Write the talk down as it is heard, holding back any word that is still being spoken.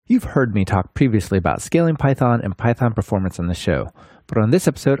You've heard me talk previously about scaling Python and Python performance on the show, but on this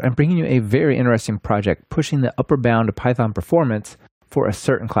episode, I'm bringing you a very interesting project pushing the upper bound of Python performance for a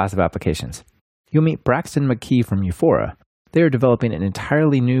certain class of applications. You'll meet Braxton McKee from Euphora. They are developing an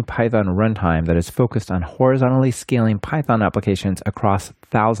entirely new Python runtime that is focused on horizontally scaling Python applications across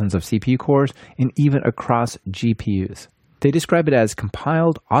thousands of CPU cores and even across GPUs. They describe it as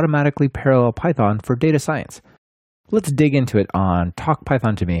compiled automatically parallel Python for data science. Let's dig into it on Talk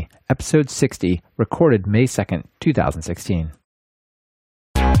Python to Me, episode 60, recorded May 2nd, 2016.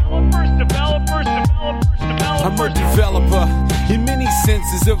 I'm a developer in many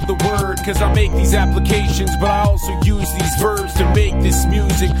senses of the word, cause I make these applications, but I also use these verbs to make this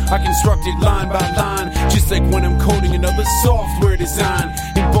music. I construct it line by line, just like when I'm coding another software design.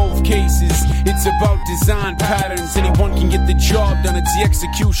 In both cases, it's about design patterns. Anyone can get the job done, it's the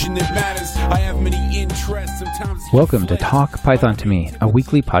execution that matters. I have many interests, sometimes... Welcome to Talk Python to Me, a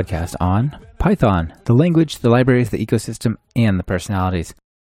weekly podcast on Python, the language, the libraries, the ecosystem, and the personalities.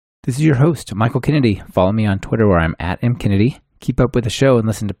 This is your host, Michael Kennedy. Follow me on Twitter where I'm at mkennedy. Keep up with the show and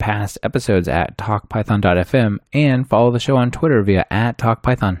listen to past episodes at talkpython.fm and follow the show on Twitter via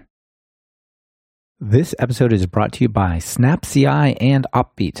 @talkpython. This episode is brought to you by SnapCI and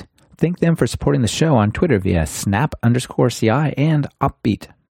Opbeat. Thank them for supporting the show on Twitter via snap_CI and Opbeat.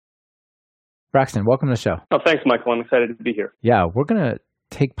 Braxton, welcome to the show. Oh, thanks, Michael. I'm excited to be here. Yeah, we're going to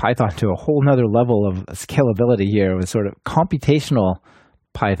take Python to a whole nother level of scalability here with sort of computational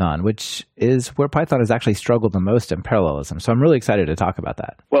Python, which is where Python has actually struggled the most in parallelism. So I'm really excited to talk about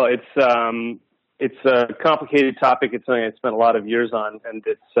that. Well, it's a complicated topic. It's something I spent a lot of years on, and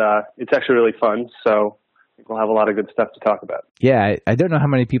it's actually really fun. So I think we'll have a lot of good stuff to talk about. Yeah, I don't know how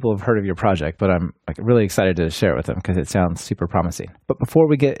many people have heard of your project, but I'm really excited to share it with them because it sounds super promising. But before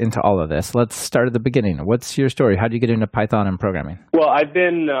we get into all of this, let's start at the beginning. What's your story? How did you get into Python and programming? Well, I've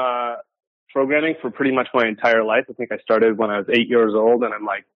been programming for pretty much my entire life. I think I started when I was 8 years old, and I'm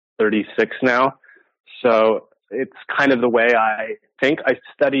like 36 now. So it's kind of the way I think. I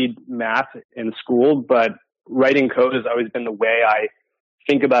studied math in school, but writing code has always been the way I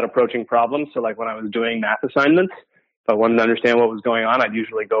think about approaching problems. So like when I was doing math assignments, if I wanted to understand what was going on, I'd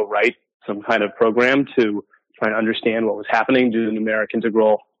usually go write some kind of program to try and understand what was happening, do the numeric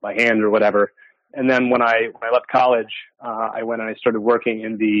integral by hand or whatever. And then when I left college, I went and I started working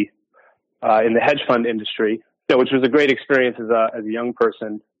in the hedge fund industry, which was a great experience as a young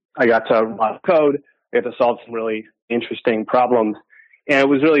person. I got to write a lot of code. I got to solve some really interesting problems. And it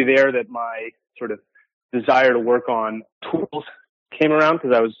was really there that my sort of desire to work on tools came around,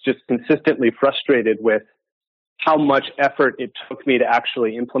 because I was just consistently frustrated with how much effort it took me to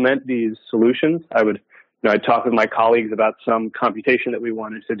actually implement these solutions. I'd talk with my colleagues about some computation that we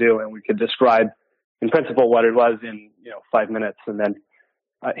wanted to do, and we could describe in principle what it was in 5 minutes, and then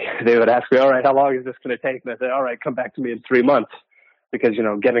they would ask me, all right, how long is this going to take? And I said, all right, come back to me in 3 months, because,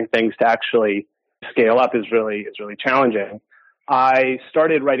 getting things to actually scale up is really challenging. I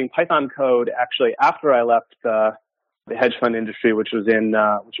started writing Python code actually after I left the hedge fund industry, which was in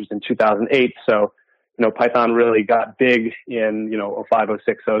 2008. So, Python really got big in, 05,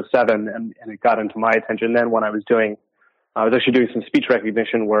 06, 07, and it got into my attention then when I was actually doing some speech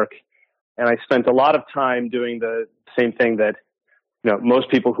recognition work. And I spent a lot of time doing the same thing that most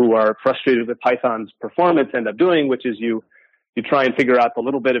people who are frustrated with Python's performance end up doing, which is you try and figure out the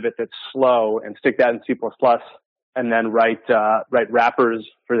little bit of it that's slow and stick that in C++, and then write wrappers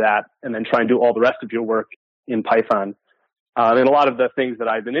for that, and then try and do all the rest of your work in Python. And a lot of the things that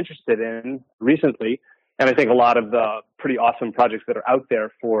I've been interested in recently, and I think a lot of the pretty awesome projects that are out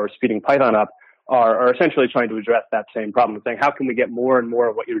there for speeding Python up are essentially trying to address that same problem, saying how can we get more and more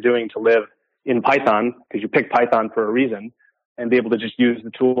of what you're doing to live in Python, because you picked Python for a reason, and be able to just use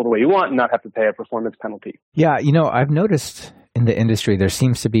the tool the way you want and not have to pay a performance penalty. Yeah, I've noticed in the industry there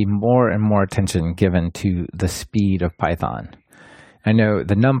seems to be more and more attention given to the speed of Python. I know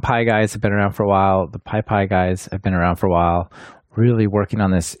the NumPy guys have been around for a while, the PyPy guys have been around for a while, really working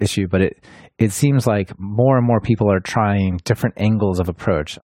on this issue, but it seems like more and more people are trying different angles of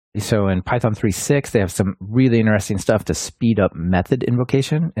approach. So in Python 3.6, they have some really interesting stuff to speed up method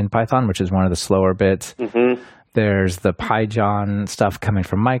invocation in Python, which is one of the slower bits. Mm-hmm. There's the PyJon stuff coming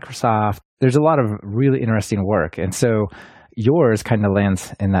from Microsoft. There's a lot of really interesting work. And so yours kind of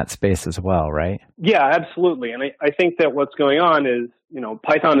lands in that space as well, right? Yeah, absolutely. And I think that what's going on is,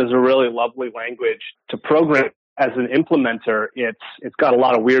 Python is a really lovely language to program. As an implementer, it's got a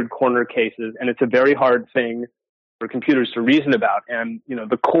lot of weird corner cases, and it's a very hard thing for computers to reason about. And,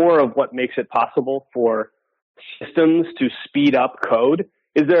 the core of what makes it possible for systems to speed up code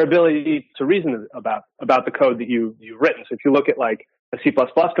is their ability to reason about the code that you've written. So if you look at like a C++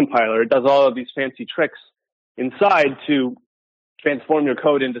 compiler. It does all of these fancy tricks inside to transform your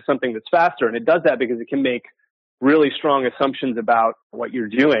code into something that's faster. And it does that because it can make really strong assumptions about what you're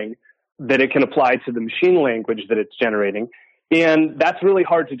doing that it can apply to the machine language that it's generating. And that's really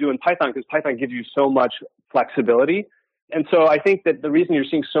hard to do in Python because Python gives you so much flexibility. And so I think that the reason you're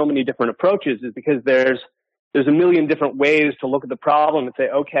seeing so many different approaches is because there's a million different ways to look at the problem and say,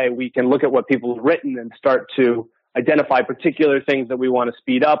 okay, we can look at what people have written and start to identify particular things that we want to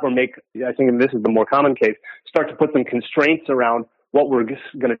speed up or make, I think this is the more common case, start to put some constraints around what we're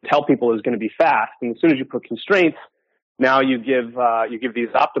going to tell people is going to be fast. And as soon as you put constraints, now you give these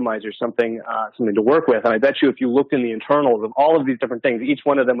optimizers something to work with. And I bet you if you looked in the internals of all of these different things, each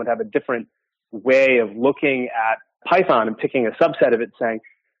one of them would have a different way of looking at Python and picking a subset of it saying,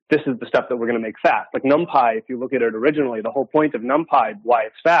 this is the stuff that we're going to make fast. Like NumPy, if you look at it originally, the whole point of NumPy, why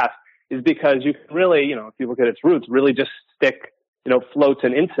it's fast, is because you can really, if you look at its roots, really just stick, floats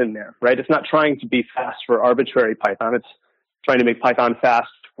and ints in there, right? It's not trying to be fast for arbitrary Python. It's trying to make Python fast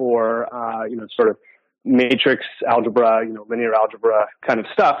for, sort of matrix algebra, linear algebra kind of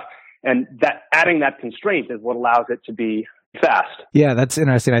stuff. And that adding that constraint is what allows it to be fast. Yeah, that's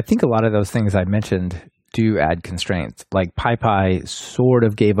interesting. I think a lot of those things I mentioned do add constraints. Like PyPy sort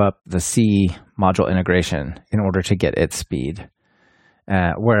of gave up the C module integration in order to get its speed.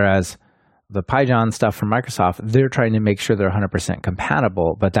 Whereas the Python stuff from Microsoft, they're trying to make sure they're 100%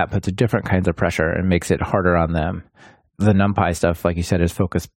 compatible, but that puts different kinds of pressure and makes it harder on them. The NumPy stuff, like you said, is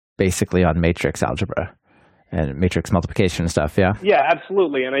focused basically on matrix algebra and matrix multiplication and stuff. Yeah. Yeah,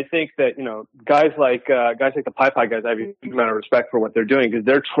 absolutely. And I think that, guys like the PyPy guys, I have a huge amount of respect for what they're doing because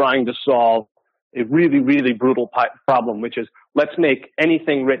they're trying to solve a really, really brutal problem, which is let's make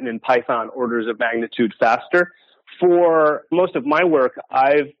anything written in Python orders of magnitude faster. For most of my work,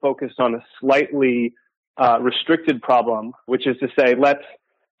 I've focused on a slightly restricted problem, which is to say,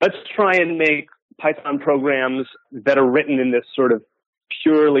 let's try and make Python programs that are written in this sort of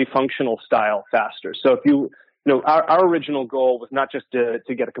purely functional style faster. So if our original goal was not just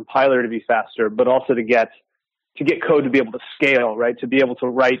to get a compiler to be faster, but also to get code to be able to scale, right? To be able to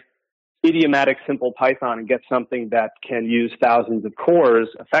write idiomatic, simple Python and get something that can use thousands of cores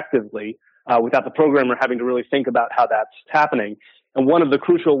effectively without the programmer having to really think about how that's happening. And one of the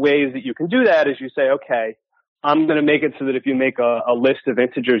crucial ways that you can do that is you say, okay, I'm going to make it so that if you make a list of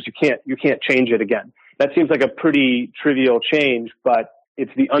integers, you can't change it again. That seems like a pretty trivial change, but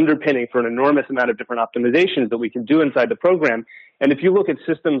it's the underpinning for an enormous amount of different optimizations that we can do inside the program. And if you look at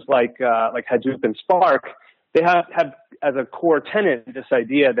systems like Hadoop and Spark, they have as a core tenet this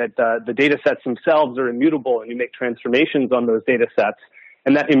idea that the data sets themselves are immutable and you make transformations on those data sets.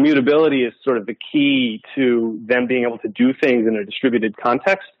 And that immutability is sort of the key to them being able to do things in a distributed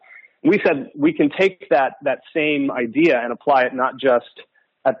context. We said we can take that same idea and apply it not just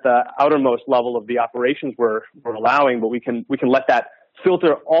at the outermost level of the operations we're allowing, but we can let that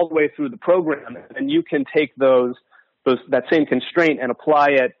filter all the way through the program. And you can take that same constraint and apply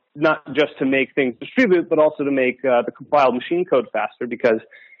it not just to make things distribute, but also to make the compiled machine code faster. Because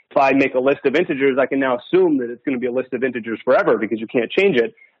if I make a list of integers, I can now assume that it's going to be a list of integers forever because you can't change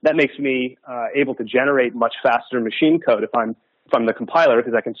it. That makes me able to generate much faster machine code if I'm the compiler,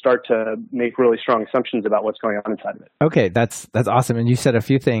 because I can start to make really strong assumptions about what's going on inside of it. Okay, that's awesome. And you said a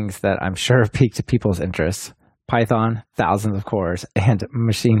few things that I'm sure have piqued people's interest. Python, thousands of cores, and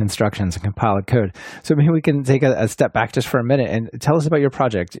machine instructions and compiled code. So maybe we can take a step back just for a minute and tell us about your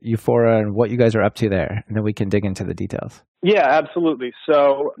project, Euphora, and what you guys are up to there, and then we can dig into the details. Yeah, absolutely.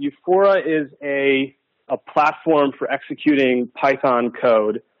 So Euphora is a platform for executing Python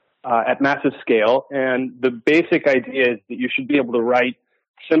code at massive scale. And the basic idea is that you should be able to write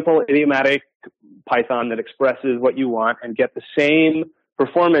simple idiomatic Python that expresses what you want and get the same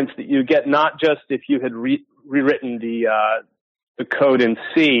performance that you get not just if you had rewritten the code in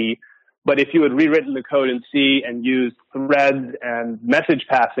C, but if you had rewritten the code in C and used threads and message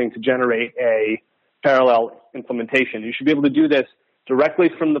passing to generate a parallel implementation. You should be able to do this directly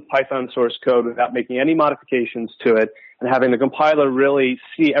from the Python source code without making any modifications to it and having the compiler really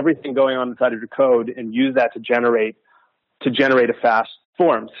see everything going on inside of your code and use that to generate a fast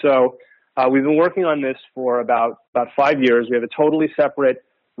form. So we've been working on this for about 5 years. We have a totally separate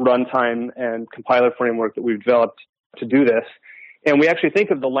runtime and compiler framework that we've developed to do this. And we actually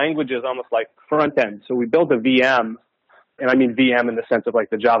think of the languages almost like front end. So we built a VM, and I mean VM in the sense of like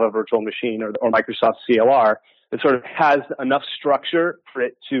the Java virtual machine or Microsoft CLR, that sort of has enough structure for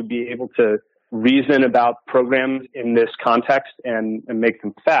it to be able to reason about programs in this context and make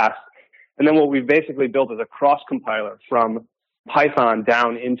them fast. And then what we've basically built is a cross compiler from Python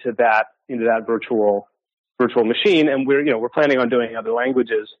down into that virtual virtual machine. And we're planning on doing other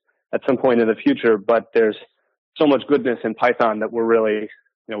languages at some point in the future, but there's so much goodness in Python that we really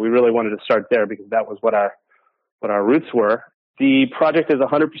wanted to start there because that was what our roots were. The project is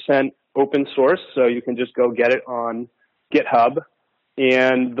 100% open source, so you can just go get it on GitHub.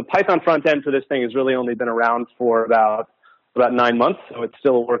 And the Python front end for this thing has really only been around for about 9 months, so it's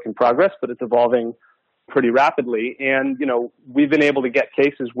still a work in progress, but it's evolving pretty rapidly. And, we've been able to get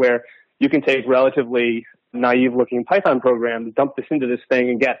cases where you can take relatively naive-looking Python programs, dump this into this thing,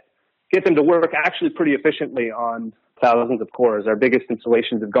 and get them to work actually pretty efficiently on thousands of cores. Our biggest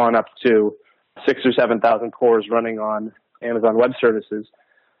installations have gone up to 6,000 or 7,000 cores running on Amazon Web Services.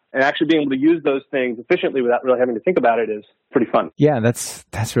 And actually being able to use those things efficiently without really having to think about it is pretty fun. Yeah,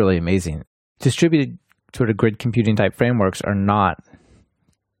 that's really amazing. Distributed sort of grid computing type frameworks are not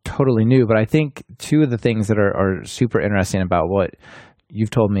totally new, but I think two of the things that are super interesting about what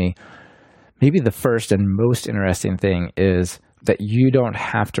you've told me, maybe the first and most interesting thing is that you don't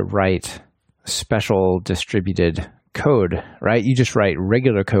have to write special distributed code, right? You just write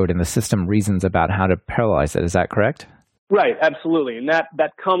regular code and the system reasons about how to parallelize it. Is that correct? Right, absolutely. And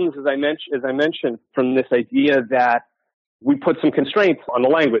that comes, as I mentioned, from this idea that we put some constraints on the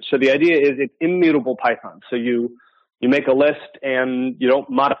language. So the idea is it's immutable Python. So you make a list and you don't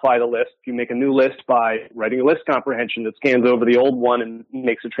modify the list. You make a new list by writing a list comprehension that scans over the old one and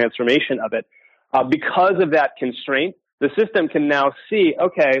makes a transformation of it. Because of that constraint, the system can now see,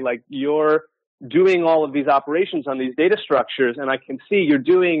 okay, like you're doing all of these operations on these data structures, and I can see you're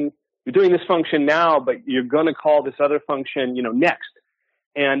doing this function now, but you're going to call this other function, next.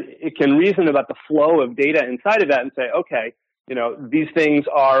 And it can reason about the flow of data inside of that and say, okay, these things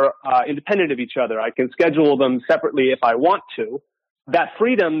are independent of each other. I can schedule them separately if I want to. That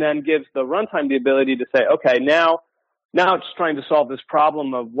freedom then gives the runtime the ability to say, okay, now it's trying to solve this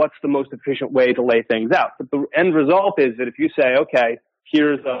problem of what's the most efficient way to lay things out. But the end result is that if you say, okay,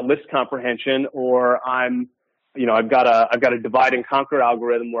 here's a list comprehension, or I've got a divide and conquer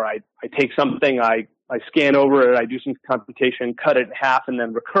algorithm where I take something, I scan over it, I do some computation, cut it in half, and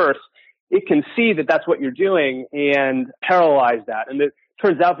then recurse. It can see that that's what you're doing and parallelize that. And it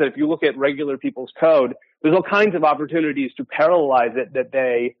turns out that if you look at regular people's code, there's all kinds of opportunities to parallelize it that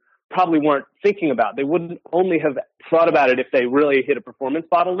they probably weren't thinking about. They wouldn't only have thought about it if they really hit a performance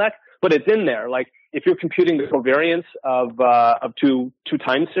bottleneck, but it's in there. Like if you're computing the covariance of two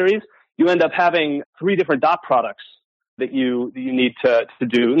time series, you end up having 3 different dot products that you need to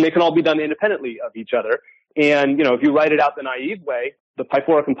do, and they can all be done independently of each other. And, if you write it out the naive way, the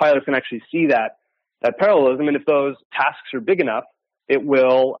Py4 compiler can actually see that parallelism. And if those tasks are big enough, it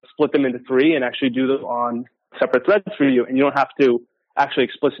will split them into 3 and actually do them on separate threads for you. And you don't have to actually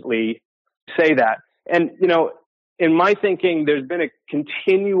explicitly say that. And, in my thinking, there's been a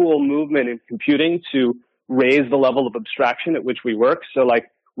continual movement in computing to raise the level of abstraction at which we work. So like,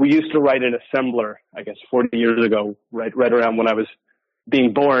 we used to write in assembler, I guess, 40 years ago, right around when I was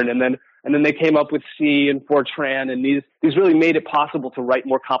being born. And then they came up with C and Fortran, and these really made it possible to write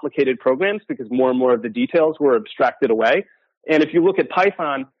more complicated programs because more and more of the details were abstracted away. And if you look at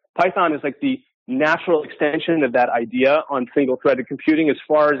Python is like the natural extension of that idea on single-threaded computing as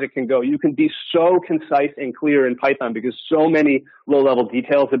far as it can go. You can be so concise and clear in Python because so many low-level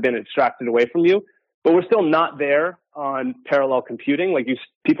details have been abstracted away from you. But we're still not there on parallel computing. Like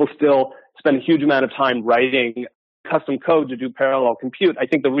people still spend a huge amount of time writing custom code to do parallel compute. I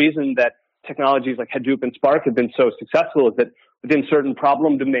think the reason that technologies like Hadoop and Spark have been so successful is that within certain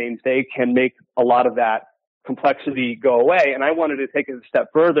problem domains, they can make a lot of that complexity go away. And I wanted to take it a step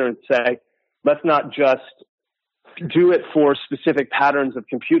further and say, let's not just do it for specific patterns of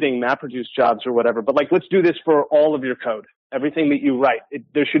computing, MapReduce jobs or whatever, but let's do this for all of your code. Everything that you write,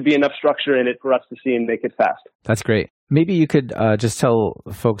 there should be enough structure in it for us to see and make it fast. That's great. Maybe you could just tell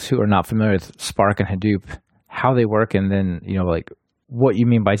folks who are not familiar with Spark and Hadoop how they work, and then, what you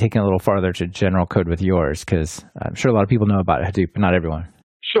mean by taking a little farther to general code with yours, because I'm sure a lot of people know about Hadoop, but not everyone.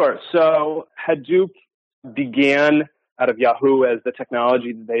 Sure. So Hadoop began out of Yahoo as the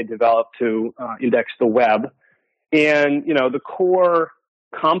technology that they developed to index the web. And, the core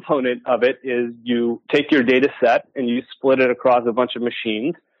component of it is you take your data set and you split it across a bunch of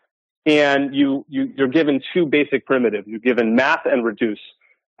machines, and you're given 2 basic primitives. You're given map and reduce.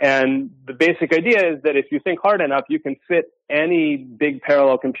 And the basic idea is that if you think hard enough, you can fit any big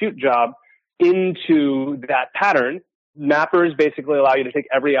parallel compute job into that pattern. Mappers basically allow you to take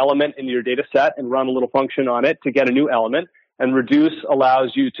every element in your data set and run a little function on it to get a new element. And reduce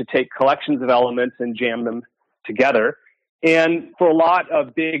allows you to take collections of elements and jam them together. And for a lot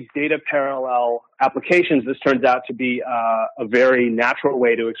of big data parallel applications, this turns out to be a very natural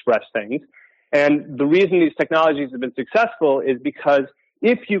way to express things. And the reason these technologies have been successful is because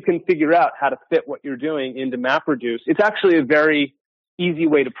if you can figure out how to fit what you're doing into MapReduce, it's actually a very easy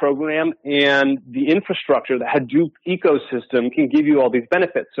way to program, and the infrastructure, the Hadoop ecosystem, can give you all these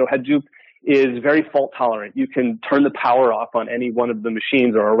benefits. So Hadoop is very fault tolerant. You can turn the power off on any one of the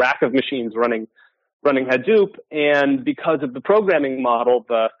machines or a rack of machines running Hadoop, and because of the programming model,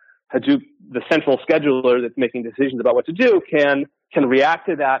 the Hadoop, the central scheduler that's making decisions about what to do, can react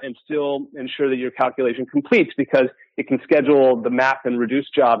to that and still ensure that your calculation completes, because it can schedule the map and reduce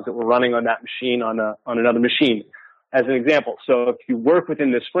jobs that were running on that machine on another machine, as an example. So if you work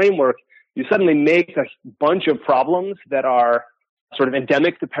within this framework, you suddenly make a bunch of problems that are sort of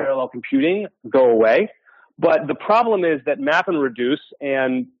endemic to parallel computing go away. But the problem is that map and reduce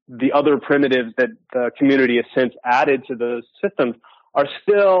and the other primitives that the community has since added to those systems are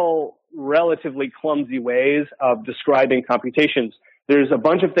still relatively clumsy ways of describing computations. There's a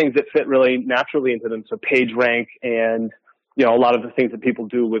bunch of things that fit really naturally into them. So PageRank and, a lot of the things that people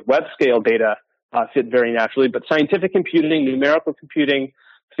do with web scale data fit very naturally. But scientific computing, numerical computing,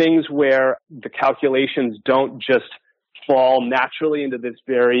 things where the calculations don't just fall naturally into this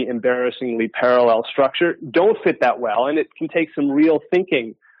very embarrassingly parallel structure, don't fit that well. And it can take some real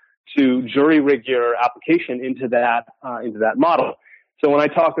thinking to jury-rig your application into that model. So when I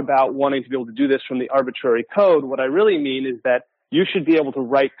talk about wanting to be able to do this from the arbitrary code, what I really mean is that you should be able to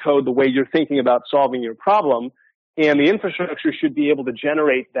write code the way you're thinking about solving your problem, and the infrastructure should be able to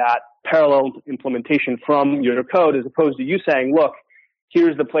generate that parallel implementation from your code, as opposed to you saying, look,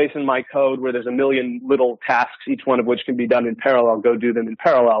 here's the place in my code where there's a million little tasks, each one of which can be done in parallel. Go do them in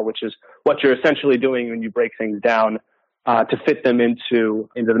parallel, which is what you're essentially doing when you break things down to fit them into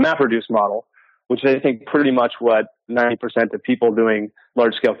the MapReduce model, which I think pretty much what 90% of people doing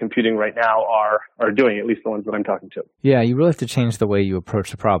large-scale computing right now are doing, at least the ones that I'm talking to. Yeah, you really have to change the way you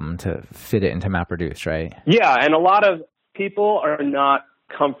approach the problem to fit it into MapReduce, right? Yeah, and a lot of people are not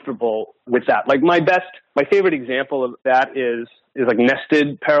comfortable with that. Like my favorite example of that is like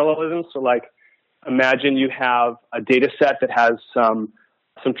nested parallelism. So like imagine you have a data set that has some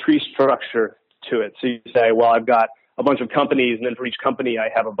tree structure to it. So you say, well, I've got a bunch of companies, and then for each company I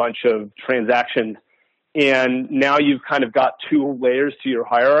have a bunch of transactions. And now you've kind of got two layers to your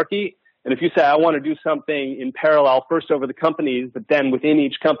hierarchy. And if you say, I want to do something in parallel, first over the companies, but then within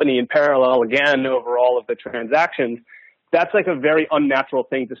each company in parallel again over all of the transactions, that's like a very unnatural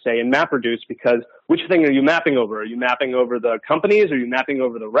thing to say in MapReduce, because which thing are you mapping over? Are you mapping over the companies? Are you mapping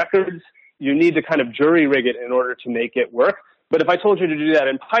over the records? You need to kind of jury rig it in order to make it work. But if I told you to do that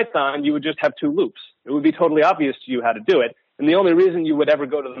in Python, you would just have two loops. It would be totally obvious to you how to do it. And the only reason you would ever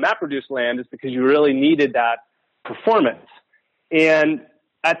go to the MapReduce land is because you really needed that performance. And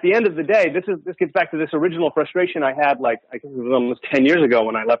at the end of the day, this gets back to this original frustration I had, like, I guess it was almost 10 years ago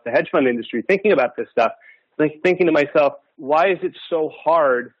when I left the hedge fund industry thinking about this stuff. Like thinking to myself, why is it so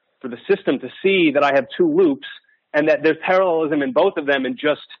hard for the system to see that I have two loops and that there's parallelism in both of them and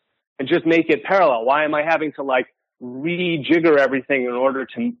just make it parallel? Why am I having to like rejigger everything in order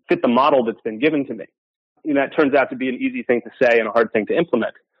to fit the model that's been given to me? That turns out to be an easy thing to say and a hard thing to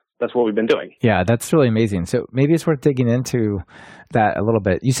implement. That's what we've been doing. Yeah, that's really amazing. So maybe it's worth digging into that a little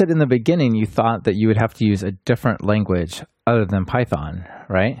bit. You said in the beginning you thought that you would have to use a different language other than Python,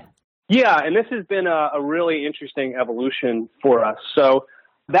 right? Yeah, and this has been a really interesting evolution for us. So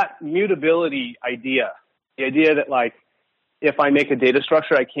that mutability idea, the idea that like if I make a data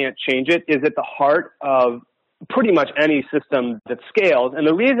structure, I can't change it, is at the heart of pretty much any system that scales. And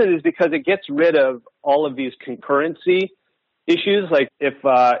the reason is because it gets rid of all of these concurrency issues. Like if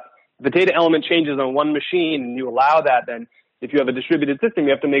the data element changes on one machine and you allow that, then if you have a distributed system,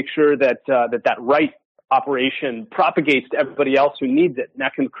 you have to make sure that that write operation propagates to everybody else who needs it. And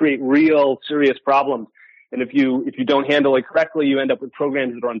that can create real serious problems. And if you don't handle it correctly, you end up with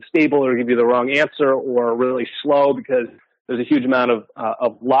programs that are unstable or give you the wrong answer or really slow because there's a huge amount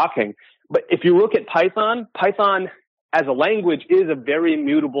of locking. But if you look at Python as a language is a very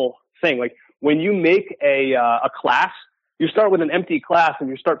mutable thing. Like when you make a class, you start with an empty class and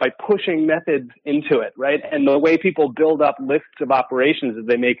you start by pushing methods into it, right? And the way people build up lists of operations is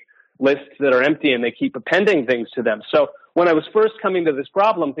they make lists that are empty and they keep appending things to them. So when I was first coming to this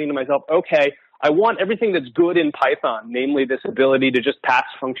problem, thinking to myself, okay, I want everything that's good in Python, namely this ability to just pass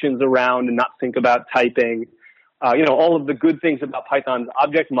functions around and not think about typing, all of the good things about Python's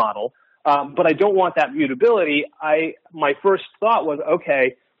object model. But I don't want that mutability. My first thought was,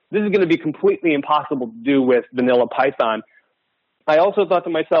 okay, this is going to be completely impossible to do with vanilla Python. I also thought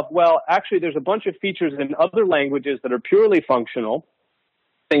to myself, well, actually, there's a bunch of features in other languages that are purely functional,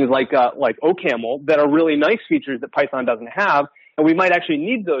 things like OCaml, that are really nice features that Python doesn't have, and we might actually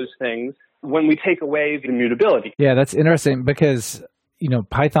need those things. when we take away the immutability. Yeah, that's interesting because,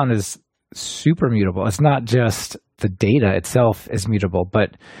 Python is super mutable. It's not just the data itself is mutable,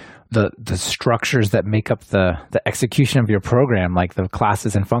 but the structures that make up the execution of your program, like the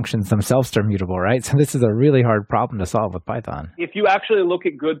classes and functions themselves, are mutable, right? So this is a really hard problem to solve with Python. If you actually look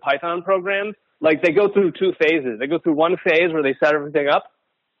at good Python programs, like they go through two phases. They go through one phase where they set everything up,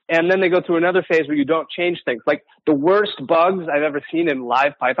 and then they go through another phase where you don't change things. Like the worst bugs I've ever seen in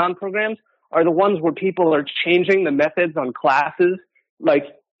live Python programs are the ones where people are changing the methods on classes, like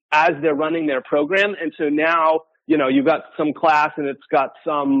as they're running their program. And so now, you've got some class and it's got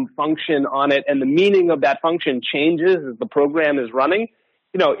some function on it, and the meaning of that function changes as the program is running.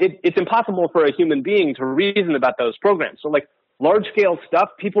 It's impossible for a human being to reason about those programs. So like large scale stuff,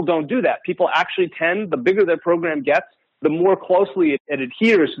 people don't do that. People actually the bigger their program gets, the more closely it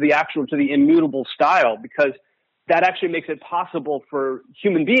adheres to the immutable style, because that actually makes it possible for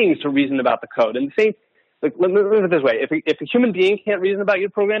human beings to reason about the code. And the same, let me put it this way. If a human being can't reason about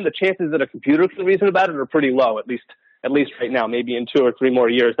your program, the chances that a computer can reason about it are pretty low, at least right now. Maybe in 2 or 3 more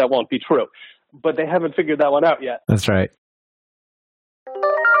years, that won't be true. But they haven't figured that one out yet. That's right.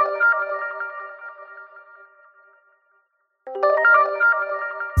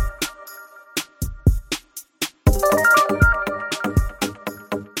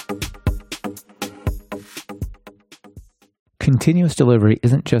 Continuous delivery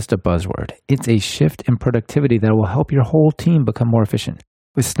isn't just a buzzword. It's a shift in productivity that will help your whole team become more efficient.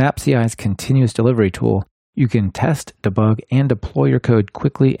 With SnapCI's continuous delivery tool, you can test, debug, and deploy your code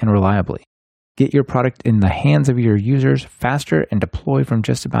quickly and reliably. Get your product in the hands of your users faster and deploy from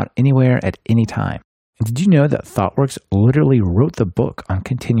just about anywhere at any time. And did you know that ThoughtWorks literally wrote the book on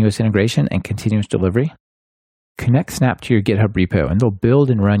continuous integration and continuous delivery? Connect Snap to your GitHub repo and they'll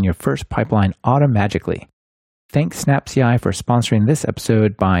build and run your first pipeline automagically. Thanks SnapCI for sponsoring this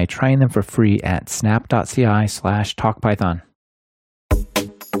episode by trying them for free at snap.ci/talkpython.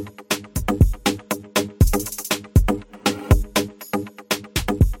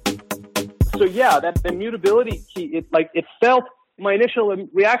 So yeah, that immutability key, my initial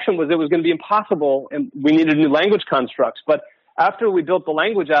reaction was it was going to be impossible and we needed new language constructs. But after we built the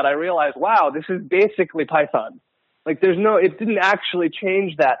language out, I realized, wow, this is basically Python. Like it didn't actually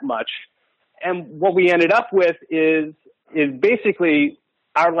change that much. And what we ended up with is basically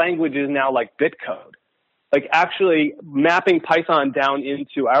our language is now like bitcode. Like actually mapping Python down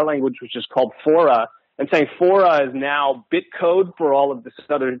into our language, which is called Fora, and saying Fora is now bitcode for all of this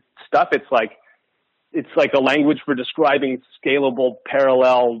other stuff. It's like a language for describing scalable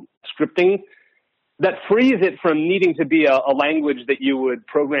parallel scripting that frees it from needing to be a language that you would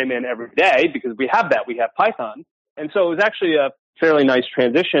program in every day, because we have that. We have Python. And so it was actually a fairly nice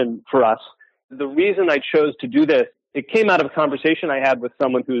transition for us. The reason I chose to do this, it came out of a conversation I had with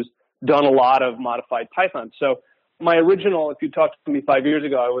someone who's done a lot of modified Python. So my original, if you talked to me 5 years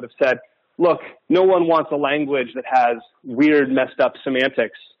ago, I would have said, look, no one wants a language that has weird, messed up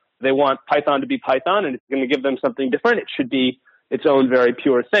semantics. They want Python to be Python, and it's going to give them something different. It should be its own very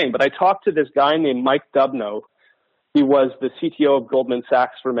pure thing. But I talked to this guy named Mike Dubno. He was the CTO of Goldman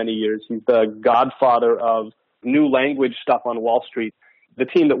Sachs for many years. He's the godfather of new language stuff on Wall Street. The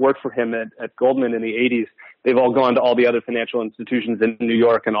team that worked for him at Goldman in the 80s, they've all gone to all the other financial institutions in New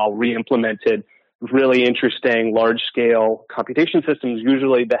York and all re-implemented really interesting large-scale computation systems,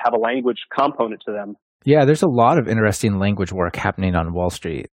 usually that have a language component to them. Yeah, there's a lot of interesting language work happening on Wall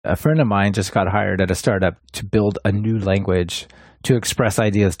Street. A friend of mine just got hired at a startup to build a new language to express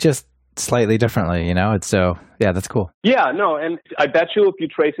ideas just slightly differently, It's that's cool. Yeah, no, and I bet you if you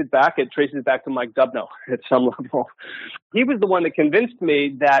trace it traces back to Mike Dubno at some level. He was the one that convinced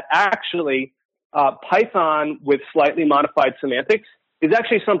me that actually Python with slightly modified semantics is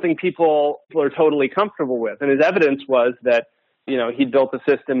actually something people are totally comfortable with. And his evidence was that, he built a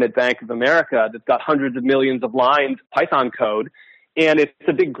system at Bank of America that's got hundreds of millions of lines of Python code, and it's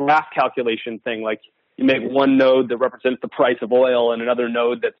a big graph calculation thing. Like you make one node that represents the price of oil and another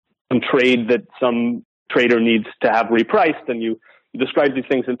node that's some trade that some trader needs to have repriced, and you describe these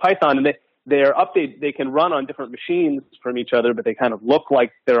things in Python, and they can run on different machines from each other, but they kind of look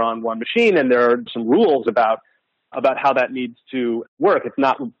like they're on one machine, and there are some rules about how that needs to work. It's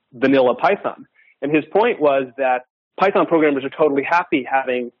not vanilla Python. And his point was that Python programmers are totally happy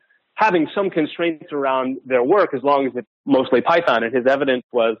having some constraints around their work as long as it's mostly Python. And his evidence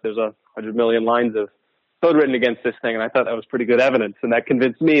was there's 100 million lines of code written against this thing, and I thought that was pretty good evidence, and that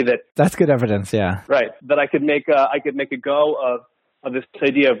convinced me that's good evidence, yeah, right, that I could make a go of this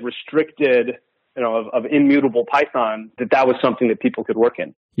idea of restricted, of immutable Python. That was something that people could work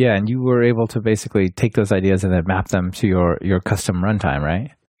in. Yeah, and you were able to basically take those ideas and then map them to your custom runtime,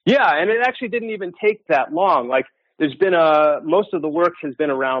 right? Yeah, and it actually didn't even take that long. Like, there's been most of the work has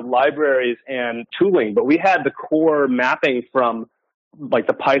been around libraries and tooling, but we had the core mapping from like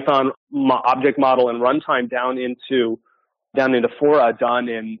the Python object model and runtime down into Fora done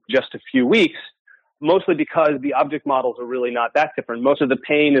in just a few weeks, mostly because the object models are really not that different. Most of the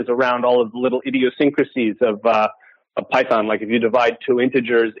pain is around all of the little idiosyncrasies of Python. Like if you divide two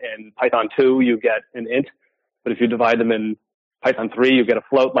integers in Python 2, you get an int, but if you divide them in Python 3, you get a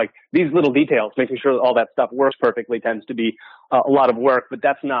float. Like these little details, making sure that all that stuff works perfectly tends to be a lot of work, but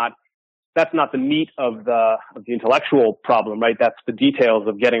that's not the meat of the intellectual problem, right? That's the details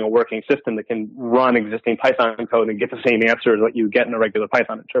of getting a working system that can run existing Python code and get the same answer as what you get in a regular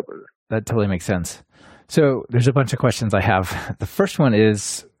Python interpreter. That totally makes sense. So there's a bunch of questions I have. The first one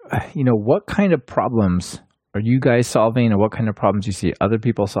is, what kind of problems are you guys solving, and what kind of problems you see other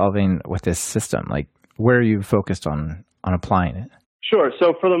people solving with this system? Like, where are you focused on applying it? Sure.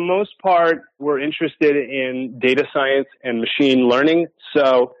 So for the most part, we're interested in data science and machine learning.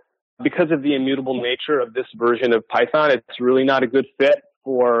 So because of the immutable nature of this version of Python, it's really not a good fit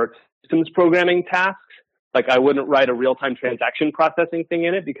for systems programming tasks. Like I wouldn't write a real-time transaction processing thing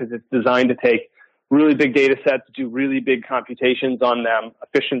in it because it's designed to take really big data sets, do really big computations on them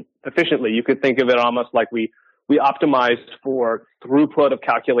efficiently. You could think of it almost like we optimized for throughput of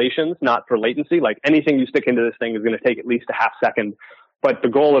calculations, not for latency. Like anything you stick into this thing is going to take at least a half second. But the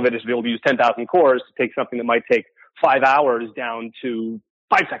goal of it is to be able to use 10,000 cores to take something that might take 5 hours down to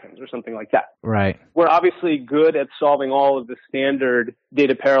 5 seconds or something like that. Right. We're obviously good at solving all of the standard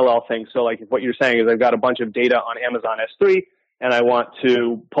data parallel things. So like what you're saying is I've got a bunch of data on Amazon S3 and I want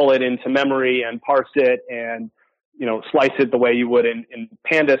to pull it into memory and parse it and, slice it the way you would in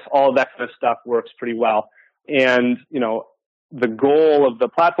Pandas. All of that kind of stuff works pretty well. And, the goal of the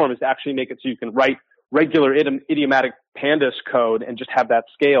platform is to actually make it so you can write regular idiomatic Pandas code and just have that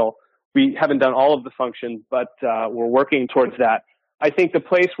scale. We haven't done all of the functions, but we're working towards that. I think the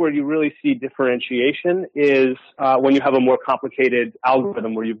place where you really see differentiation is when you have a more complicated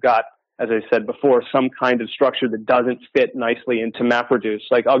algorithm where you've got, as I said before, some kind of structure that doesn't fit nicely into MapReduce.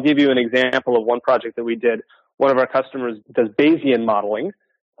 Like I'll give you an example of one project that we did. One of our customers does Bayesian modeling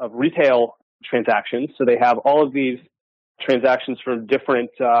of retail transactions. So they have all of these transactions from different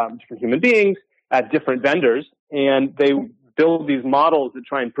human beings at different vendors, and they build these models that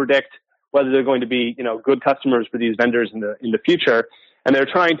try and predict whether they're going to be, good customers for these vendors in the future. And they're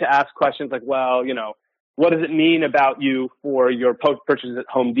trying to ask questions like, well, what does it mean about you for your purchases at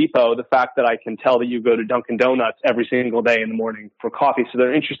Home Depot? The fact that I can tell that you go to Dunkin' Donuts every single day in the morning for coffee. So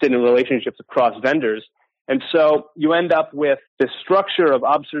they're interested in relationships across vendors. And so you end up with this structure of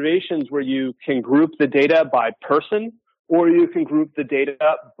observations where you can group the data by person, or you can group the data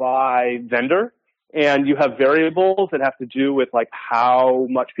by vendor. And you have variables that have to do with like how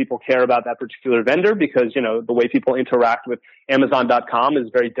much people care about that particular vendor because, the way people interact with Amazon.com is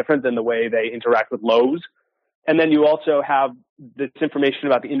very different than the way they interact with Lowe's. And then you also have this information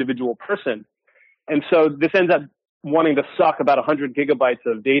about the individual person. And so this ends up wanting to suck about 100 gigabytes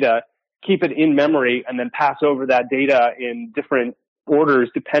of data, keep it in memory, and then pass over that data in different orders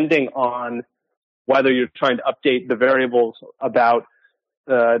depending on whether you're trying to update the variables about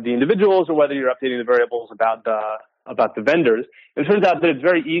the individuals or whether you're updating the variables about the vendors. It turns out that it's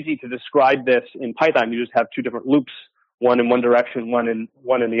very easy to describe this in Python. You just have two different loops, one in one direction, one in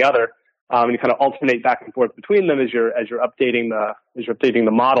the other, and you kind of alternate back and forth between them as you're updating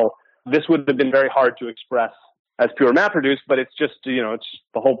the model. This would have been very hard to express as pure MapReduce, but it's just it's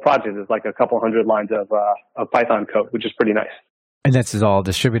the whole project is like a couple hundred lines of Python code, which is pretty nice. And this is all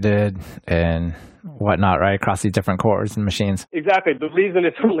distributed and whatnot, right, across these different cores and machines. Exactly. The reason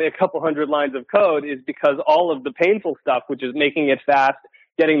it's only a couple hundred lines of code is because all of the painful stuff, which is making it fast,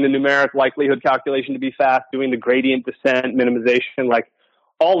 getting the numeric likelihood calculation to be fast, doing the gradient descent, minimization, like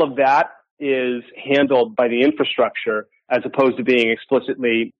all of that is handled by the infrastructure as opposed to being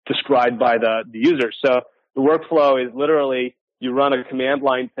explicitly described by the user. So the workflow is literally you run a command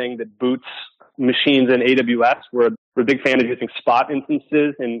line thing that boots machines in AWS. We're a big fan of using Spot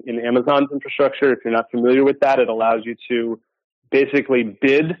instances in Amazon's infrastructure. If you're not familiar with that, it allows you to basically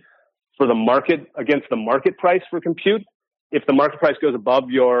bid for the market against the market price for compute. If the market price goes above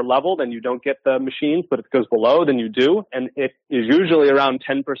your level, then you don't get the machines, but if it goes below, then you do. And it is usually around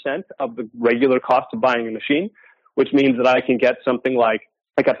 10% of the regular cost of buying a machine, which means that I can get something like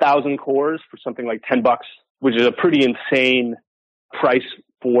 1,000 cores for something like $10, which is a pretty insane price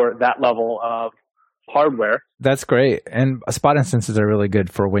for that level of hardware. That's great. And Spot instances are really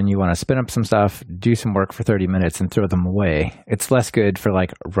good for when you want to spin up some stuff, do some work for 30 minutes and throw them away. It's less good for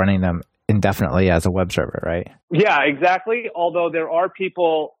like running them indefinitely as a web server, right? Yeah, exactly. Although there are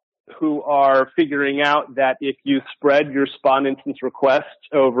people who are figuring out that if you spread your Spot instance requests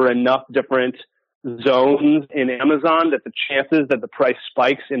over enough different zones in Amazon, that the chances that the price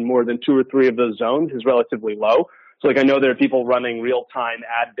spikes in more than 2 or 3 of those zones is relatively low. So like I know there are people running real-time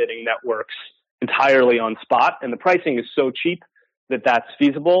ad bidding networks entirely on Spot, and the pricing is so cheap that that's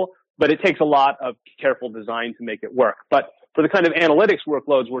feasible, but it takes a lot of careful design to make it work. But for the kind of analytics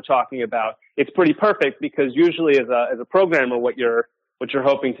workloads we're talking about, it's pretty perfect because usually as a programmer, what you're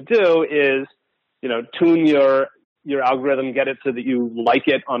hoping to do is, tune your algorithm, get it so that you like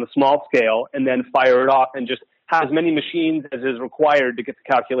it on a small scale, and then fire it off and just have as many machines as is required to get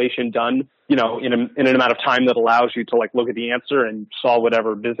the calculation done, in an amount of time that allows you to look at the answer and solve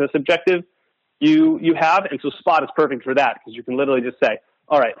whatever business objective you have. And so Spot is perfect for that because you can literally just say,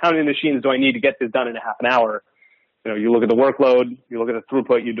 all right, how many machines do I need to get this done in a half an hour? You look at the workload, you look at the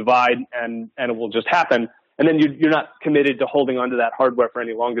throughput, you divide, and it will just happen. And then you're not committed to holding onto that hardware for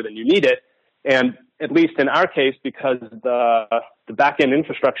any longer than you need it. And at least in our case, because the back-end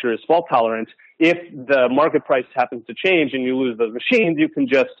infrastructure is fault tolerant, if the market price happens to change and you lose those machines, you can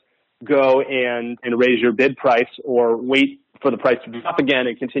just go and raise your bid price or wait for the price to drop again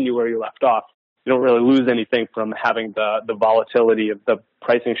and continue where you left off. You don't really lose anything from having the volatility of the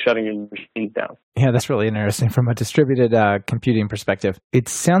pricing shutting your machines down. Yeah, that's really interesting from a distributed computing perspective. It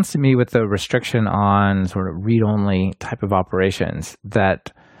sounds to me with the restriction on sort of read-only type of operations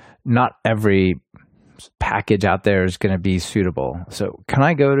that not every package out there is going to be suitable. So can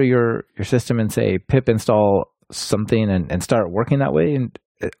I go to your system and say pip install something and start working that way? And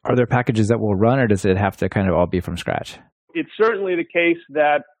are there packages that will run, or does it have to kind of all be from scratch? It's certainly the case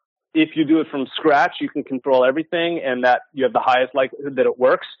that if you do it from scratch, you can control everything and that you have the highest likelihood that it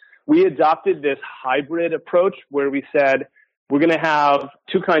works. We adopted this hybrid approach where we said we're going to have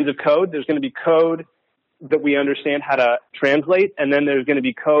 2 kinds of code. There's going to be code that we understand how to translate, and then there's going to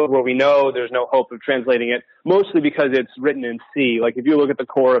be code where we know there's no hope of translating it, mostly because it's written in C. Like if you look at the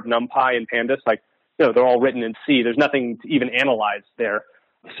core of NumPy and Pandas, they're all written in C. There's nothing to even analyze there.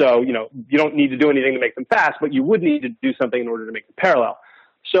 So, you don't need to do anything to make them fast, but you would need to do something in order to make them parallel.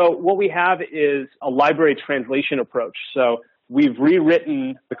 So what we have is a library translation approach. So we've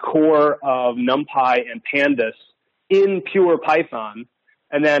rewritten the core of NumPy and Pandas in pure Python.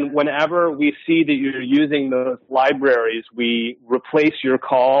 And then whenever we see that you're using those libraries, we replace your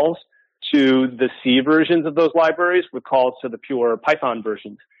calls to the C versions of those libraries with calls to the pure Python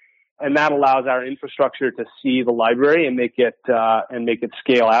versions. And that allows our infrastructure to see the library and make it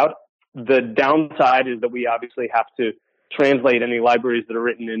scale out. The downside is that we obviously have to translate any libraries that are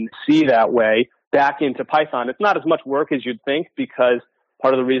written in C that way back into Python. It's not as much work as you'd think because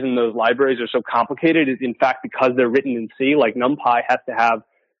part of the reason those libraries are so complicated is in fact because they're written in C. Like NumPy has to have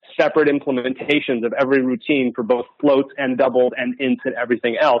separate implementations of every routine for both floats and doubled and int and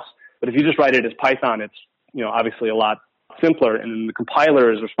everything else. But if you just write it as Python, it's obviously a lot simpler, and then the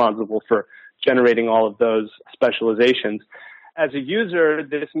compiler is responsible for generating all of those specializations. As a user,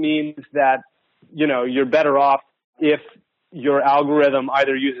 this means that you're better off if your algorithm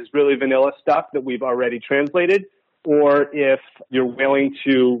either uses really vanilla stuff that we've already translated, or if you're willing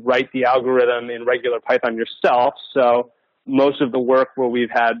to write the algorithm in regular Python yourself. So most of the work where we've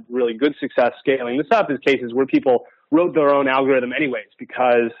had really good success scaling this up is cases where people wrote their own algorithm anyways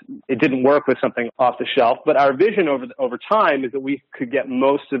because it didn't work with something off the shelf. But our vision over time is that we could get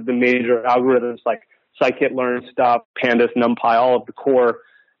most of the major algorithms like scikit-learn stuff, Pandas, NumPy, all of the core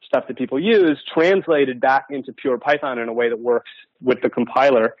stuff that people use, translated back into pure Python in a way that works with the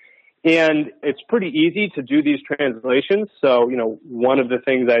compiler. And it's pretty easy to do these translations. So, one of the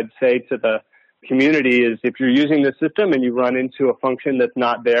things I'd say to the community is if you're using the system and you run into a function that's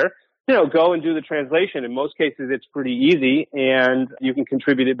not there, go and do the translation. In most cases, it's pretty easy and you can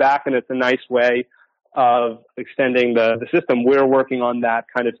contribute it back, and it's a nice way of extending the system. We're working on that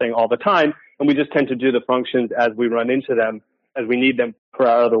kind of thing all the time, and we just tend to do the functions as we run into them, as we need them for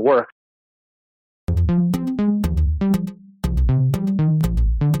our other work.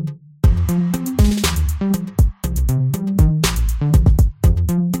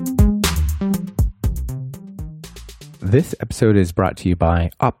 This episode is brought to you by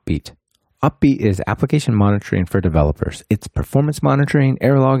Opbeat. Opbeat is application monitoring for developers. It's performance monitoring,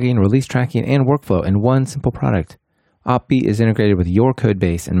 error logging, release tracking, and workflow in one simple product. Opbeat is integrated with your code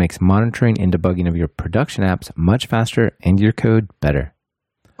base and makes monitoring and debugging of your production apps much faster and your code better.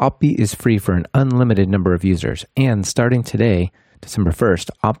 Opbeat is free for an unlimited number of users, and starting today, December 1st,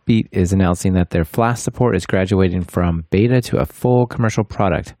 Opbeat is announcing that their Flask support is graduating from beta to a full commercial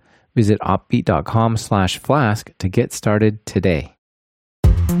product. Visit opbeat.com/flask to get started today.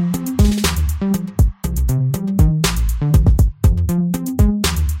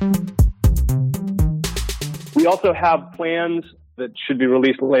 We also have plans that should be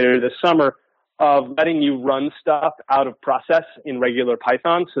released later this summer of letting you run stuff out of process in regular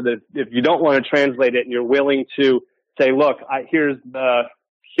Python, so that if you don't want to translate it and you're willing to say, look, here's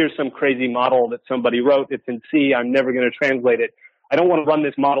some crazy model that somebody wrote. It's in C. I'm never going to translate it. I don't want to run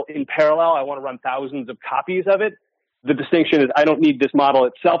this model in parallel. I want to run thousands of copies of it. The distinction is I don't need this model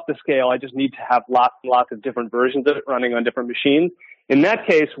itself to scale. I just need to have lots and lots of different versions of it running on different machines. In that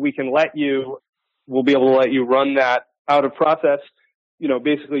case, we'll be able to let you run that out of process,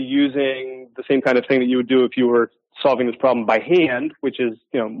 basically using the same kind of thing that you would do if you were solving this problem by hand, which is,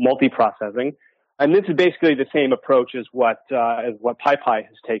 multiprocessing. And this is basically the same approach as what PyPy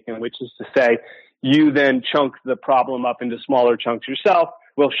has taken, which is to say you then chunk the problem up into smaller chunks yourself.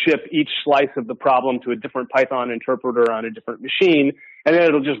 We'll ship each slice of the problem to a different Python interpreter on a different machine, and then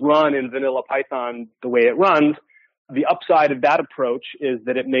it'll just run in vanilla Python the way it runs. The upside of that approach is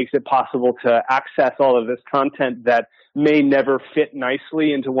that it makes it possible to access all of this content that may never fit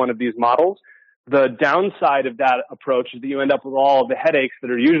nicely into one of these models. The downside of that approach is that you end up with all of the headaches that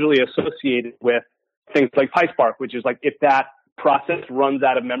are usually associated with things like PySpark, which is like if that process runs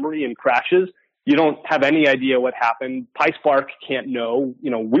out of memory and crashes, you don't have any idea what happened. PySpark can't know.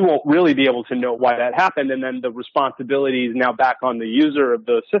 We won't really be able to know why that happened. And then the responsibility is now back on the user of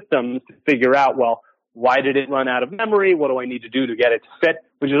those systems to figure out, well, why did it run out of memory? What do I need to do to get it to fit?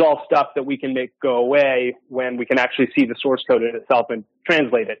 Which is all stuff that we can make go away when we can actually see the source code in itself and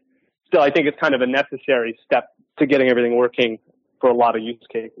translate it. Still, I think it's kind of a necessary step to getting everything working for a lot of use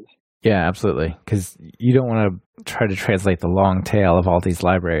cases. Yeah, absolutely. Because you don't want to try to translate the long tail of all these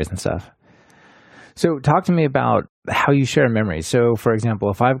libraries and stuff. So talk to me about how you share memory. So, for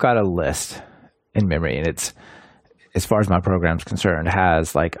example, if I've got a list in memory and it's, as far as my program's concerned,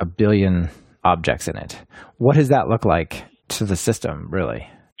 has like 1 billion objects in it, what does that look like to the system, really?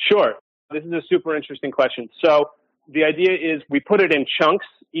 Sure. This is a super interesting question. So the idea is we put it in chunks,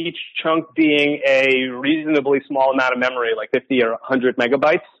 each chunk being a reasonably small amount of memory, like 50 or 100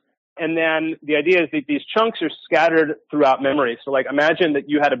 megabytes. And then the idea is that these chunks are scattered throughout memory. So like imagine that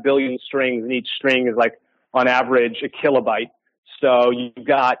you had 1 billion strings and each string is like on average a kilobyte. So you've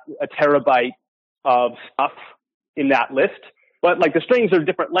got a terabyte of stuff in that list. But like the strings are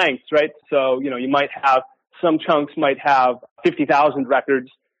different lengths, right? So, you might have some chunks might have 50,000 records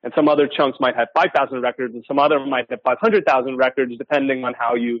and some other chunks might have 5,000 records and some other might have 500,000 records depending on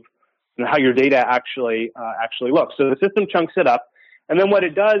how how your data actually looks. So the system chunks it up. And then what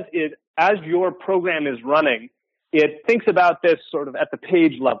it does is as your program is running, it thinks about this sort of at the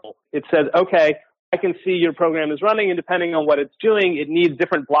page level. It says, okay, I can see your program is running, and depending on what it's doing, it needs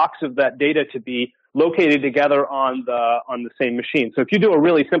different blocks of that data to be located together on the same machine. So if you do a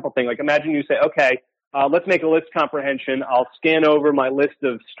really simple thing, like imagine you say, okay, let's make a list comprehension. I'll scan over my list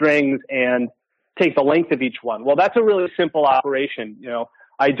of strings and take the length of each one. Well, that's a really simple operation.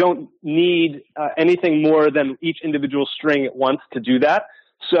 I don't need anything more than each individual string at once to do that.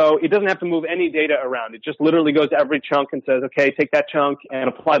 So it doesn't have to move any data around. It just literally goes to every chunk and says, okay, take that chunk and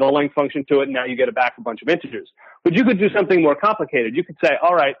apply the length function to it. And now you get back a bunch of integers. But you could do something more complicated. You could say,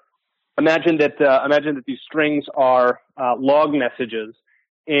 all right, imagine that these strings are log messages,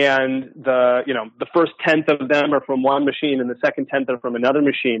 and the first tenth of them are from one machine and the second tenth are from another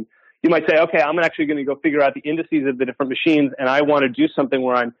machine. You might say, okay, I'm actually going to go figure out the indices of the different machines, and I want to do something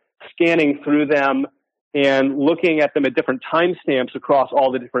where I'm scanning through them and looking at them at different timestamps across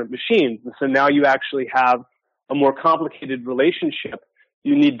all the different machines. And so now you actually have a more complicated relationship.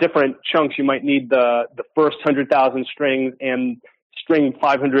 You need different chunks. You might need the first 100,000 strings and string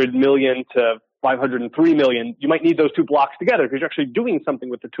 500 million to 503 million. You might need those two blocks together because you're actually doing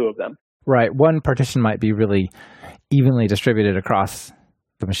something with the two of them. Right. One partition might be really evenly distributed across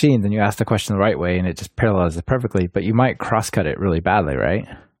the machines, and you ask the question the right way and it just parallels it perfectly, but you might cross-cut it really badly, right?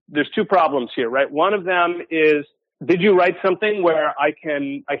 There's two problems here, right? One of them is, did you write something where I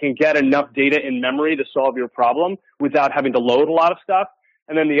can get enough data in memory to solve your problem without having to load a lot of stuff?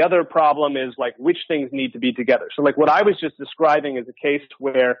 And then the other problem is like which things need to be together. So like what I was just describing is a case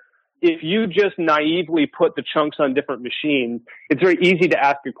where if you just naively put the chunks on different machines, it's very easy to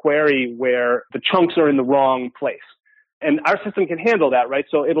ask a query where the chunks are in the wrong place. And our system can handle that, right?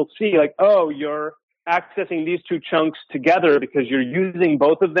 So it'll see like, oh, you're accessing these two chunks together because you're using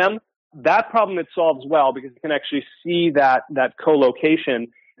both of them. That problem it solves well because it can actually see that co-location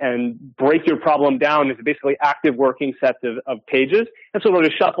and break your problem down into basically active working sets of pages. And so it'll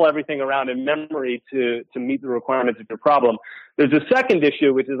just shuffle everything around in memory to meet the requirements of your problem. There's a second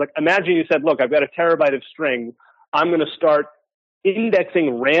issue, which is like, imagine you said, look, I've got a terabyte of strings. I'm going to start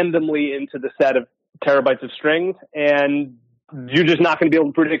indexing randomly into the set of terabytes of strings, and you're just not going to be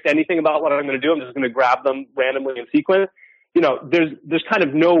able to predict anything about what I'm going to do. I'm just going to grab them randomly in sequence. There's kind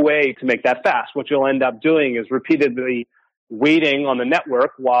of no way to make that fast. What you'll end up doing is repeatedly waiting on the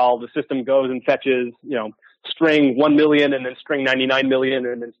network while the system goes and fetches, string 1 million and then string 99 million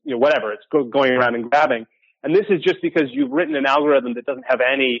and then, whatever. It's going around and grabbing. And this is just because you've written an algorithm that doesn't have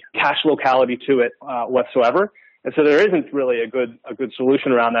any cache locality to it whatsoever. And so there isn't really a good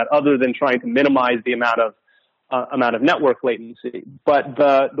solution around that other than trying to minimize the amount of network latency. But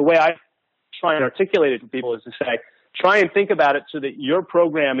the way I try and articulate it to people is to say, try and think about it so that your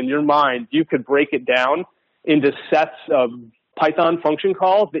program in your mind, you could break it down into sets of Python function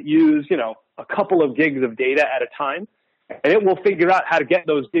calls that use, a couple of gigs of data at a time. And it will figure out how to get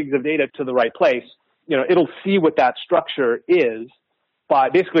those gigs of data to the right place. It'll see what that structure is by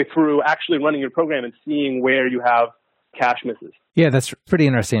basically through actually running your program and seeing where you have cache misses. Yeah, that's pretty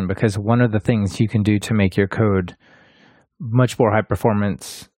interesting because one of the things you can do to make your code much more high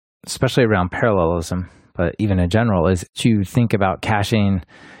performance, especially around parallelism, but even in general, is to think about caching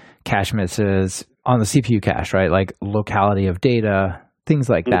cache misses on the CPU cache, right? Like locality of data, things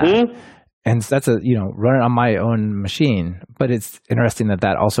like that. Mm-hmm. And that's run it on my own machine, but it's interesting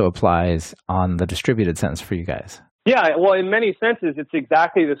that also applies on the distributed sense for you guys. Yeah, well, in many senses, it's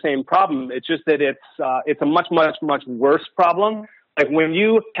exactly the same problem. It's just that it's a much, much, much worse problem. Like when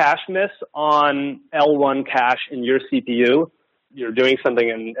you cache miss on L1 cache in your CPU, you're doing something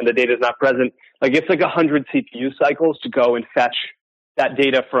and the data is not present. Like it's like 100 CPU cycles to go and fetch that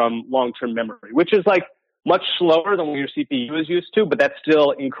data from long-term memory, which is like much slower than what your CPU is used to, but that's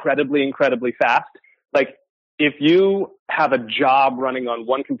still incredibly, incredibly fast. Like if you have a job running on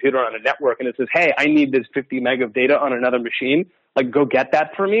one computer on a network and it says, hey, I need this 50 meg of data on another machine, like go get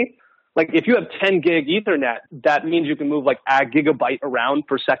that for me. Like if you have 10 gig Ethernet, that means you can move like a gigabyte around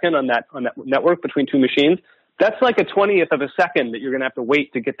per second on that network between two machines. That's like a 20th of a second that you're going to have to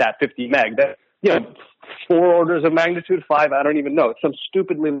wait to get that 50 meg. That, 4 orders of magnitude, 5, I don't even know. It's some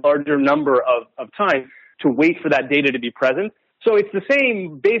stupidly larger number of time to wait for that data to be present. So it's the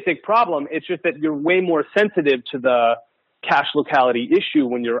same basic problem. It's just that you're way more sensitive to the cache locality issue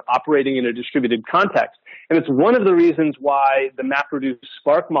when you're operating in a distributed context. And it's one of the reasons why the MapReduce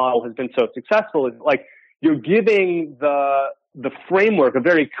Spark model has been so successful is like you're giving the framework a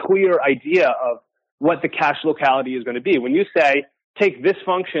very clear idea of what the cache locality is going to be. When you say, take this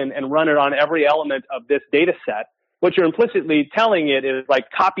function and run it on every element of this data set, what you're implicitly telling it is like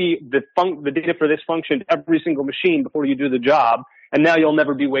copy the data for this function to every single machine before you do the job, and now you'll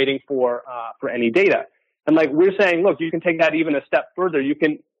never be waiting for any data. And like we're saying, look, you can take that even a step further. You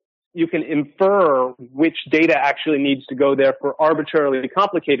can infer which data actually needs to go there for arbitrarily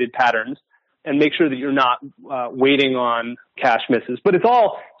complicated patterns, and make sure that you're not waiting on cache misses. But it's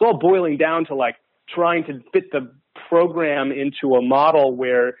all boiling down to like trying to fit the program into a model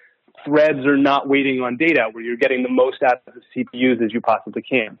where threads are not waiting on data, where you're getting the most out of the CPUs as you possibly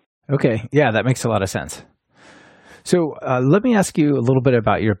can. Okay. Yeah, that makes a lot of sense. So let me ask you a little bit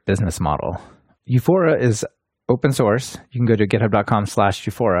about your business model. Euphoria is open source. You can go to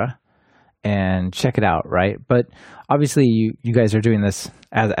github.com/Euphoria and check it out, right? But obviously you guys are doing this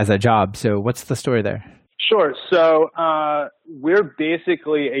as a job. So what's the story there? Sure. So we're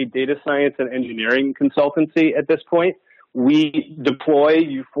basically a data science and engineering consultancy at this point. We deploy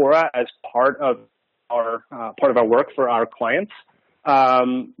Euphoria as part of our work for our clients.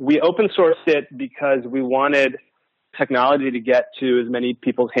 We open sourced it because we wanted technology to get to as many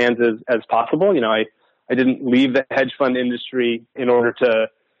people's hands as possible. I didn't leave the hedge fund industry in order to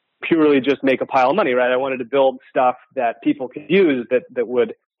purely just make a pile of money, right? I wanted to build stuff that people could use that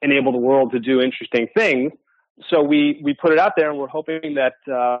would enable the world to do interesting things. So we put it out there, and we're hoping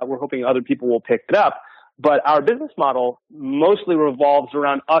other people will pick it up. But our business model mostly revolves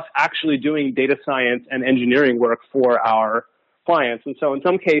around us actually doing data science and engineering work for our clients. And so in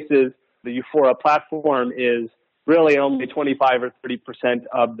some cases, the Euphoria platform is really only 25 or 30%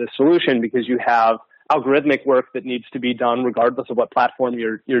 of the solution because you have algorithmic work that needs to be done regardless of what platform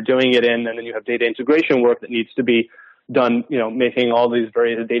you're doing it in. And then you have data integration work that needs to be done, making all these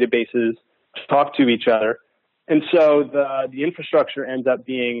various databases talk to each other. And so the infrastructure ends up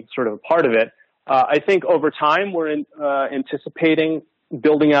being sort of a part of it. I think over time, we're anticipating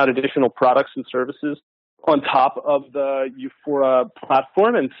building out additional products and services on top of the Euphoria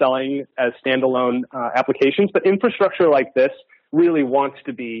platform and selling as standalone applications. But infrastructure like this really wants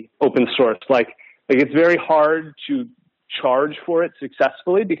to be open source. Like it's very hard to charge for it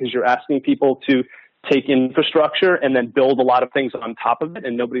successfully because you're asking people to take infrastructure and then build a lot of things on top of it.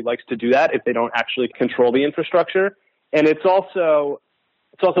 And nobody likes to do that if they don't actually control the infrastructure. And it's also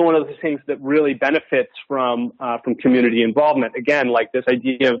it's also one of the things that really benefits from community involvement. Again, like this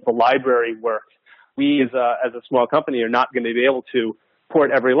idea of the library work. We as a small company are not going to be able to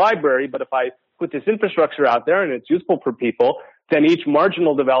port every library, but if I put this infrastructure out there and it's useful for people, then each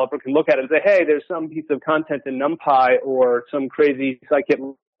marginal developer can look at it and say, hey, there's some piece of content in NumPy or some crazy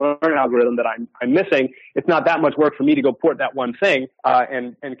scikit-learn algorithm that I'm missing. It's not that much work for me to go port that one thing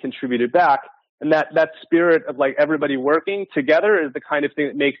and contribute it back. And that spirit of like everybody working together is the kind of thing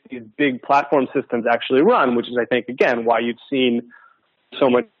that makes these big platform systems actually run, which is, I think, again, why you've seen so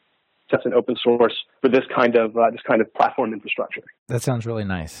much such an open source for this kind of platform infrastructure. That sounds really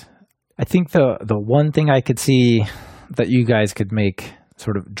nice. I think the one thing I could see that you guys could make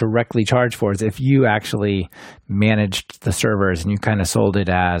sort of directly charge for is if you actually managed the servers and you kind of sold it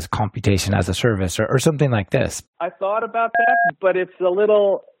as computation as a service or something like this. I thought about that, but it's a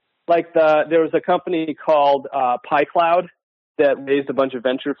little like there was a company called PyCloud that raised a bunch of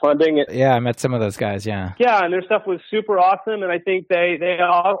venture funding. Yeah, I met some of those guys, yeah. Yeah, and their stuff was super awesome, and I think they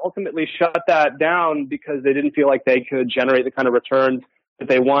ultimately shut that down because they didn't feel like they could generate the kind of returns that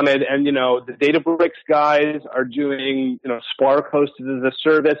they wanted. And, the Databricks guys are doing, Spark hosted as a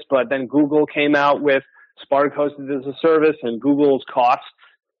service, but then Google came out with Spark hosted as a service, and Google's cost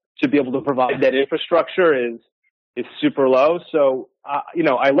to be able to provide that infrastructure is super low. So,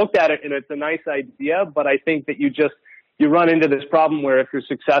 I looked at it and it's a nice idea, but I think that you run into this problem where if you're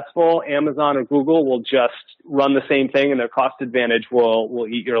successful, Amazon or Google will just run the same thing and their cost advantage will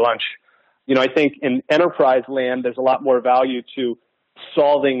eat your lunch. I think in enterprise land, there's a lot more value to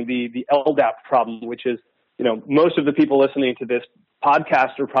solving the LDAP problem, which is, most of the people listening to this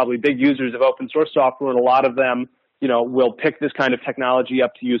podcast are probably big users of open source software, and a lot of them, will pick this kind of technology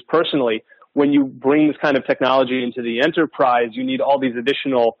up to use personally. When you bring this kind of technology into the enterprise, you need all these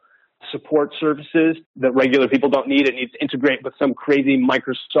additional support services that regular people don't need. It needs to integrate with some crazy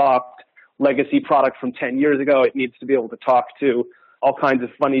Microsoft legacy product from 10 years ago. It needs to be able to talk to all kinds of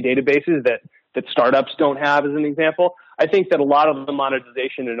funny databases that startups don't have, as an example. I think that a lot of the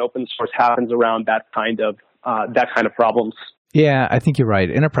monetization in open source happens around that kind of problems. Yeah, I think you're right.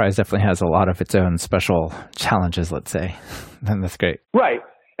 Enterprise definitely has a lot of its own special challenges, let's say. And that's great. Right.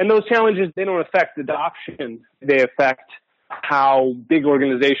 And those challenges, they don't affect adoption. They affect how big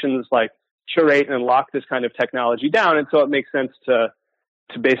organizations like curate and lock this kind of technology down. And so it makes sense to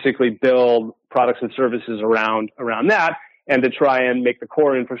basically build products and services around that, and to try and make the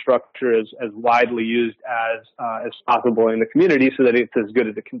core infrastructure as widely used as possible in the community so that it's as good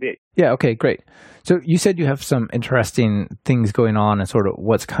as it can be. Yeah, okay, great. So you said you have some interesting things going on and sort of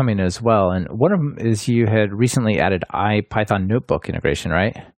what's coming as well. And one of them is you had recently added IPython notebook integration,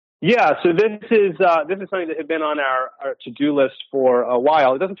 right? Yeah, so this is something that had been on our to-do list for a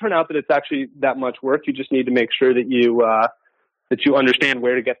while. It doesn't turn out that it's actually that much work. You just need to make sure that you understand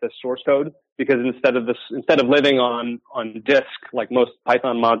where to get the source code, because instead of living on disk like most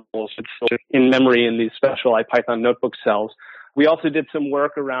Python modules, it's in memory in these special IPython notebook cells. We also did some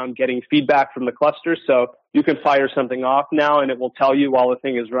work around getting feedback from the cluster, so you can fire something off now and it will tell you while the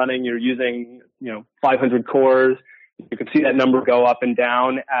thing is running you're using 500 cores. You can see that number go up and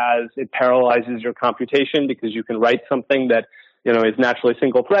down as it parallelizes your computation, because you can write something that is naturally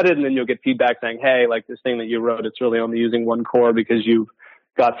single-threaded, and then you'll get feedback saying, hey, like this thing that you wrote, it's really only using one core because you've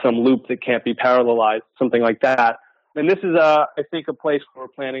got some loop that can't be parallelized, something like that. And this is, I think, a place where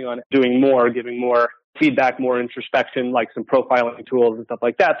we're planning on doing more, giving more feedback, more introspection, like some profiling tools and stuff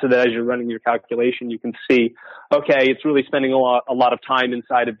like that, so that as you're running your calculation, you can see, okay, it's really spending a lot of time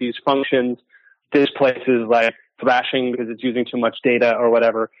inside of these functions. This place is like thrashing because it's using too much data or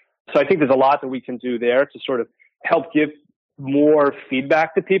whatever. So I think there's a lot that we can do there to sort of help give more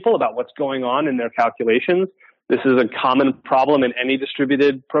feedback to people about what's going on in their calculations. This is a common problem in any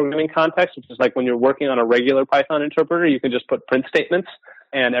distributed programming context, which is like when you're working on a regular Python interpreter, you can just put print statements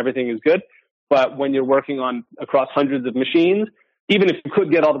and everything is good. But when you're working on across hundreds of machines, even if you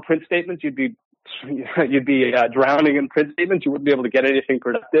could get all the print statements, you'd be drowning in print statements. You wouldn't be able to get anything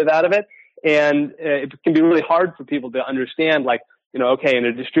productive out of it. And it can be really hard for people to understand, like, okay, in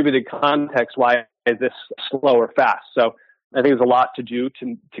a distributed context, why is this slow or fast? So I think there's a lot to do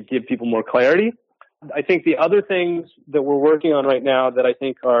to give people more clarity. I think the other things that we're working on right now that I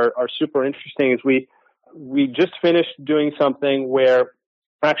think are super interesting is we just finished doing something where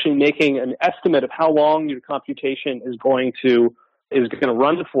we're actually making an estimate of how long your computation is going to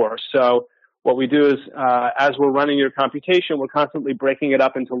run for. So what we do is, as we're running your computation, we're constantly breaking it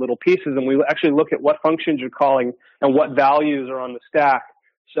up into little pieces, and we actually look at what functions you're calling and what values are on the stack.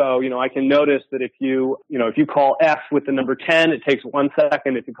 So, I can notice that if you call f with the number 10, it takes 1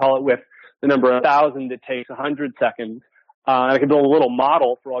 second. If you call it with the number 1,000, it takes 100 seconds. And I can build a little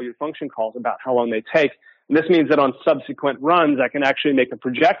model for all your function calls about how long they take. And this means that on subsequent runs, I can actually make a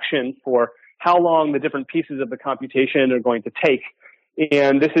projection for how long the different pieces of the computation are going to take.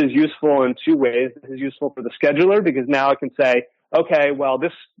 And this is useful in two ways. This is useful for the scheduler because now I can say, okay, well,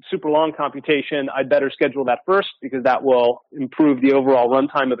 this super long computation, I'd better schedule that first because that will improve the overall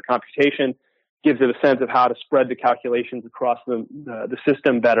runtime of the computation, gives it a sense of how to spread the calculations across the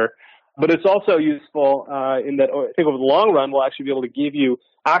system better. But it's also useful in that I think over the long run, we'll actually be able to give you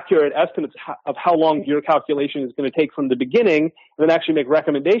accurate estimates of how long your calculation is going to take from the beginning, and then actually make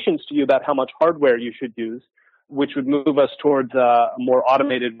recommendations to you about how much hardware you should use, which would move us towards a more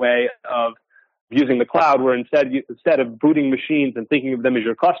automated way of using the cloud, where instead of booting machines and thinking of them as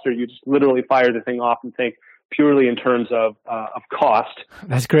your cluster, you just literally fire the thing off and think purely in terms of cost.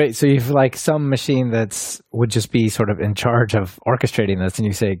 That's great. So you've like some machine would just be sort of in charge of orchestrating this, and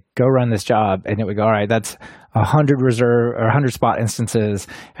you say, go run this job, and it would go, all right, that's 100 reserve or 100 spot instances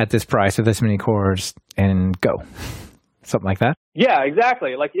at this price with this many cores, and go. Something like that? Yeah,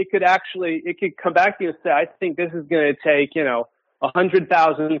 exactly. Like it could come back to you and say, I think this is going to take,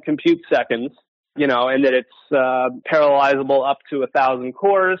 100,000 compute seconds, and that it's parallelizable up to 1,000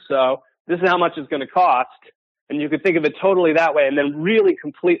 cores. So this is how much it's going to cost. And you could think of it totally that way and then really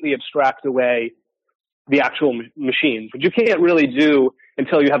completely abstract away the actual machines, which you can't really do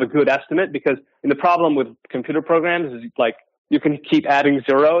until you have a good estimate, because the problem with computer programs is like you can keep adding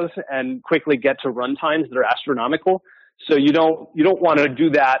zeros and quickly get to runtimes that are astronomical. So you don't want to do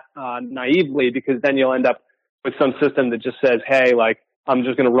that naively, because then you'll end up with some system that just says, hey, like, I'm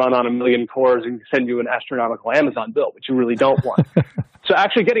just going to run on 1 million cores and send you an astronomical Amazon bill, which you really don't want. So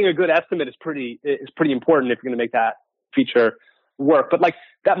actually getting a good estimate is pretty important if you're going to make that feature work. But like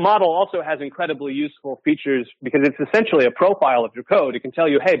that model also has incredibly useful features because it's essentially a profile of your code. It can tell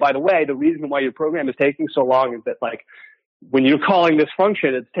you, hey, by the way, the reason why your program is taking so long is that like when you're calling this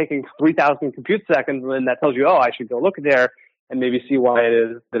function, it's taking 3,000 compute seconds, and then that tells you, oh, I should go look there and maybe see why it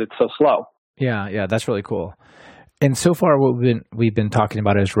is that it's so slow. Yeah, that's really cool. And so far, what we've been talking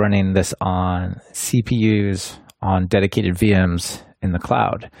about is running this on CPUs, on dedicated VMs in the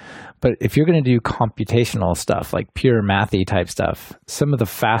cloud. But if you're going to do computational stuff, like pure mathy type stuff, some of the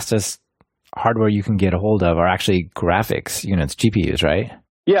fastest hardware you can get a hold of are actually graphics units, GPUs, right?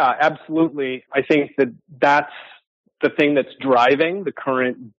 Yeah, absolutely. I think that's the thing that's driving the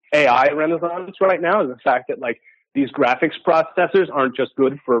current AI renaissance right now, is the fact that like these graphics processors aren't just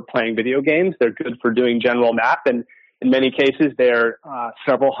good for playing video games. They're good for doing general math. And in many cases, they're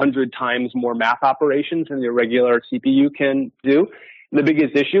several hundred times more math operations than your regular CPU can do. And the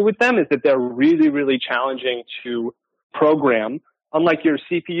biggest issue with them is that they're really, really challenging to program. Unlike your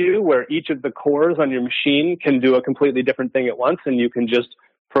CPU, where each of the cores on your machine can do a completely different thing at once, and you can just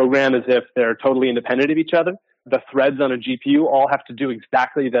program as if they're totally independent of each other. The threads on a GPU all have to do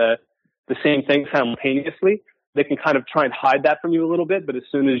exactly the same thing simultaneously. They can kind of try and hide that from you a little bit, but as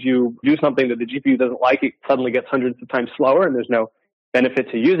soon as you do something that the GPU doesn't like, it suddenly gets hundreds of times slower, and there's no benefit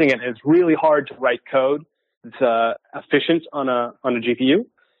to using it. And it's really hard to write code that's efficient on a GPU.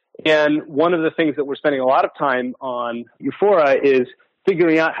 And one of the things that we're spending a lot of time on Euphora is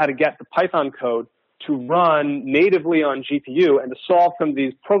figuring out how to get the Python code to run natively on GPU and to solve some of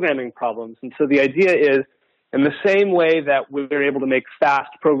these programming problems. And so the idea is, in the same way that we're able to make fast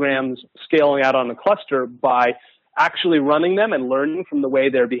programs scaling out on a cluster by actually running them and learning from the way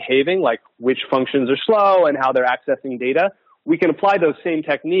they're behaving, like which functions are slow and how they're accessing data, we can apply those same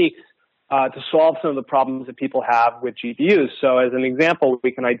techniques to solve some of the problems that people have with GPUs. So as an example,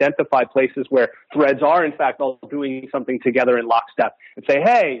 we can identify places where threads are, in fact, all doing something together in lockstep and say,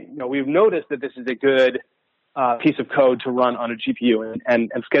 hey, we've noticed that this is a good piece of code to run on a GPU and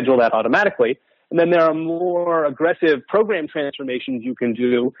schedule that automatically. And then there are more aggressive program transformations you can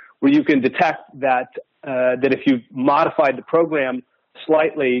do where you can detect that if you modified the program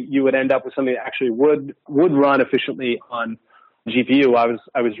slightly, you would end up with something that actually would run efficiently on GPU.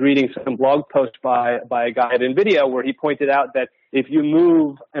 I was reading some blog post by a guy at NVIDIA where he pointed out that if you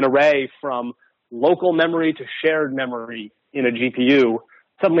move an array from local memory to shared memory in a GPU,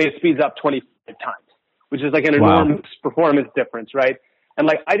 suddenly it speeds up 25 times, which is like an enormous performance difference, right? And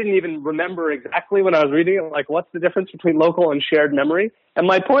like, I didn't even remember exactly when I was reading it, like, what's the difference between local and shared memory? And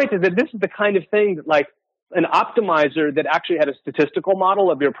my point is that this is the kind of thing that like an optimizer that actually had a statistical model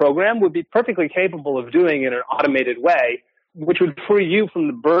of your program would be perfectly capable of doing in an automated way, which would free you from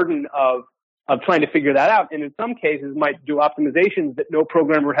the burden of trying to figure that out. And in some cases might do optimizations that no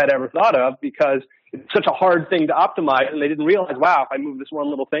programmer had ever thought of because it's such a hard thing to optimize. And they didn't realize, wow, if I move this one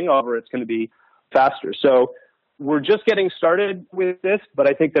little thing over, it's going to be faster. So we're just getting started with this, but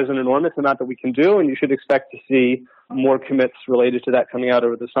I think there's an enormous amount that we can do, and you should expect to see more commits related to that coming out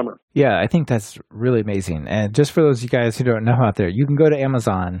over the summer. Yeah, I think that's really amazing. And just for those of you guys who don't know out there, you can go to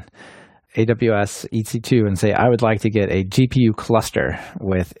Amazon, AWS EC2, and say, I would like to get a GPU cluster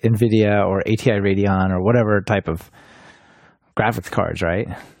with NVIDIA or ATI Radeon or whatever type of graphics cards, right?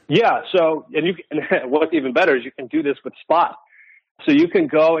 Yeah. So, and what's even better is you can do this with Spot. So you can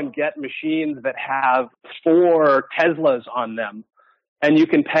go and get machines that have 4 Teslas on them, and you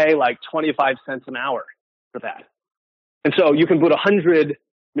can pay like 25 cents an hour for that. And so you can put 100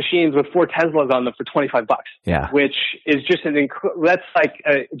 machines with 4 Teslas on them for $25. Yeah. Which is just that's like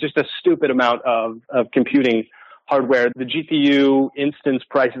just a stupid amount of computing hardware. The GPU instance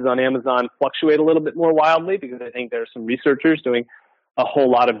prices on Amazon fluctuate a little bit more wildly because I think there are some researchers doing a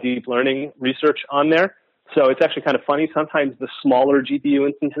whole lot of deep learning research on there. So it's actually kind of funny. Sometimes the smaller GPU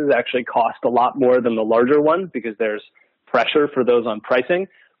instances actually cost a lot more than the larger ones because there's pressure for those on pricing.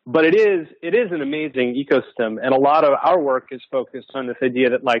 But it is an amazing ecosystem. And a lot of our work is focused on this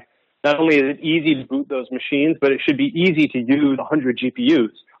idea that, like, not only is it easy to boot those machines, but it should be easy to use 100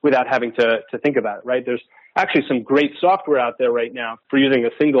 GPUs without having to think about it, right? There's actually some great software out there right now for using a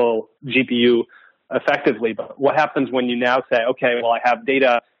single GPU effectively. But what happens when you now say, okay, well, I have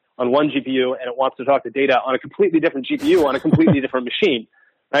data on one GPU and it wants to talk to data on a completely different GPU on a completely different machine,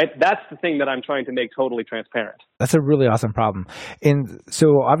 right? That's the thing that I'm trying to make totally transparent. That's a really awesome problem. And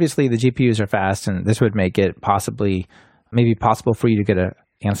so obviously the GPUs are fast, and this would make it maybe possible for you to get an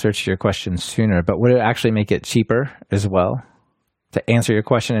answer to your question sooner, but would it actually make it cheaper as well to answer your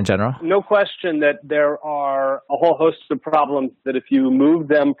question in general? No question that there are a whole host of problems that if you move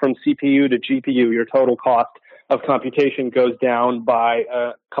them from CPU to GPU, your total cost of computation goes down by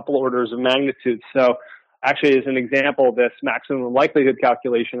a couple orders of magnitude. So actually, as an example, this maximum likelihood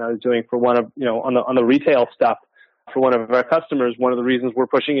calculation I was doing for one of, on the retail stuff for one of our customers, one of the reasons we're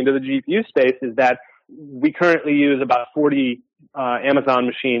pushing into the GPU space is that we currently use about 40 Amazon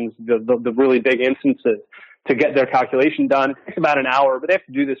machines, the really big instances, to get their calculation done. It takes about an hour, but they have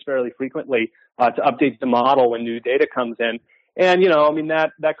to do this fairly frequently to update the model when new data comes in. And,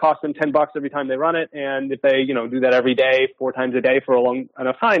 that costs them $10 every time they run it. And if they, do that every day, 4 times a day for a long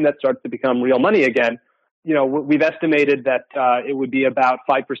enough time, that starts to become real money again. We've estimated that it would be about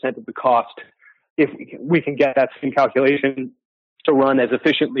 5% of the cost if we can get that same calculation to run as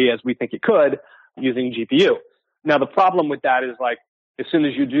efficiently as we think it could using GPU. Now, the problem with that is, like, as soon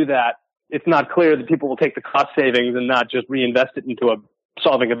as you do that, it's not clear that people will take the cost savings and not just reinvest it into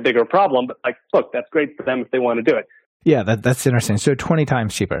solving a bigger problem. But, like, look, that's great for them if they want to do it. Yeah, that's interesting. So 20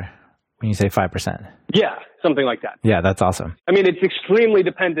 times cheaper when you say 5%. Yeah, something like that. Yeah, that's awesome. I mean, it's extremely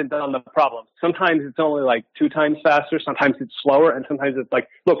dependent on the problem. Sometimes it's only like 2 times faster. Sometimes it's slower. And sometimes it's like,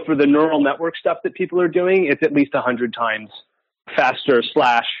 look, for the neural network stuff that people are doing, it's at least 100 times faster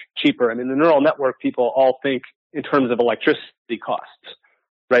 / cheaper. I mean, the neural network people all think in terms of electricity costs,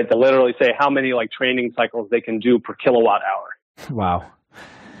 right? They literally say how many training cycles they can do per kilowatt hour. Wow.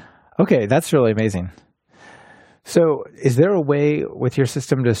 Okay, that's really amazing. So is there a way with your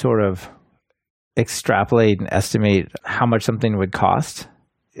system to sort of extrapolate and estimate how much something would cost?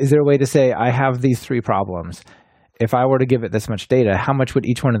 Is there a way to say, I have these 3 problems. If I were to give it this much data, how much would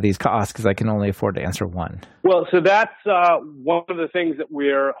each one of these cost? Because I can only afford to answer one. Well, so that's one of the things that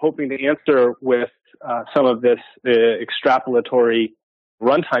we're hoping to answer with some of this extrapolatory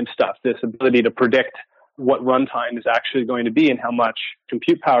runtime stuff, this ability to predict what runtime is actually going to be and how much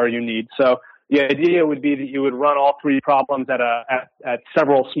compute power you need. So the idea would be that you would run all 3 problems at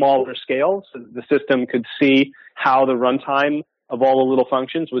several smaller scales. So the system could see how the runtime of all the little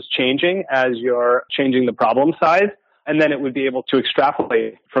functions was changing as you're changing the problem size, and then it would be able to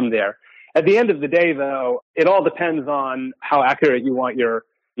extrapolate from there. At the end of the day, though, it all depends on how accurate you want your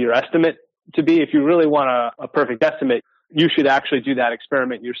estimate to be. If you really want a perfect estimate, you should actually do that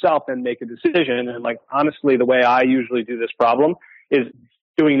experiment yourself and make a decision. And honestly, the way I usually do this problem is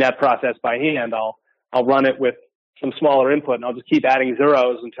doing that process by hand. I'll run it with some smaller input, and I'll just keep adding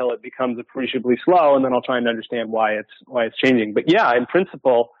zeros until it becomes appreciably slow, and then I'll try and understand why it's changing. But yeah, in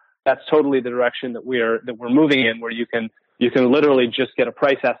principle, that's totally the direction that we're moving in, where you can literally just get a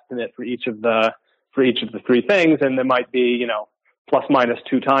price estimate for each of the 3 things, and there might be plus minus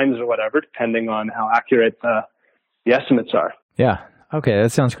 2 times or whatever, depending on how accurate the estimates are. Yeah. Okay,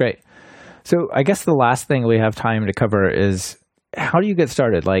 that sounds great. So I guess the last thing we have time to cover is, how do you get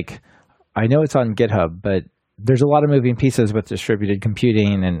started? I know it's on GitHub, but there's a lot of moving pieces with distributed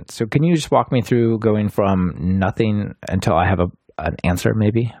computing. And so can you just walk me through going from nothing until I have an answer,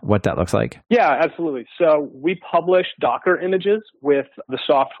 maybe, what that looks like? Yeah, absolutely. So we publish Docker images with the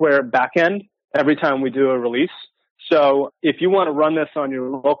software backend every time we do a release. So if you want to run this on your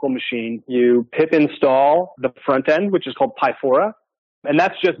local machine, you pip install the front end, which is called Pythora. And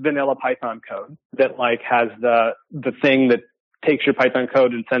that's just vanilla Python code that has the thing that takes your Python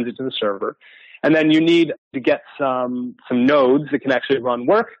code and sends it to the server. And then you need to get some nodes that can actually run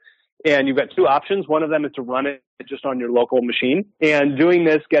work. And you've got two options. One of them is to run it just on your local machine. And doing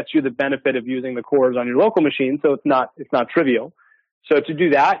this gets you the benefit of using the cores on your local machine. So it's not trivial. So to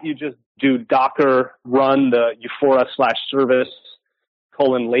do that, you just do Docker run the Euphora/service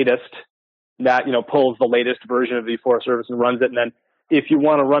latest. That, pulls the latest version of the Euphora service and runs it. And then if you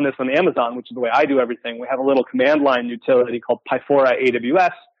want to run this on Amazon, which is the way I do everything, we have a little command line utility called Pythora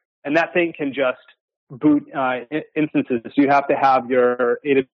AWS, and that thing can just boot instances. You have to have your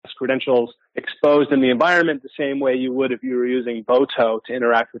AWS credentials exposed in the environment the same way you would if you were using Boto to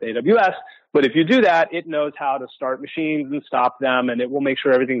interact with AWS. But if you do that, it knows how to start machines and stop them, and it will make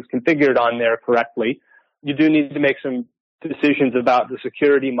sure everything's configured on there correctly. You do need to make some decisions about the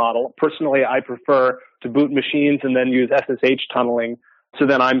security model. Personally, I prefer to boot machines and then use SSH tunneling. So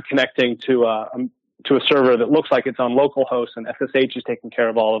then I'm connecting to a server that looks like it's on localhost, and SSH is taking care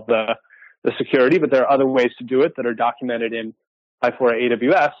of all of the security. But there are other ways to do it that are documented in Pythora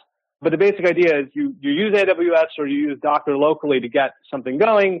AWS. But the basic idea is you use AWS or you use Docker locally to get something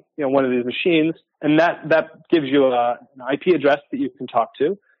going, one of these machines, and that gives you an IP address that you can talk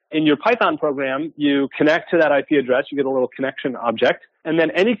to. In your Python program, you connect to that IP address, you get a little connection object, and then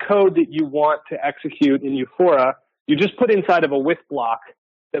any code that you want to execute in Euphora, you just put inside of a with block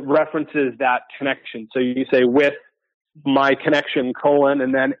that references that connection. So you say with my connection :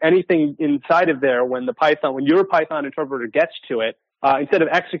 and then anything inside of there when your Python interpreter gets to it, instead of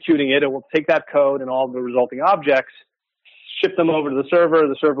executing it, it will take that code and all the resulting objects, ship them over to the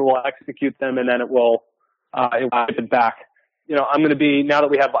server will execute them, and then it will ship it back. I'm going to be, now that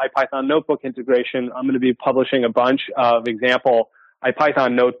we have IPython notebook integration, I'm going to be publishing a bunch of example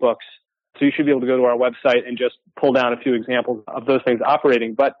IPython notebooks. So you should be able to go to our website and just pull down a few examples of those things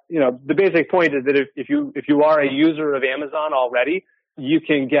operating. But, the basic point is that if you are a user of Amazon already, you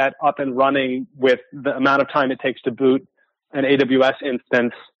can get up and running with the amount of time it takes to boot an AWS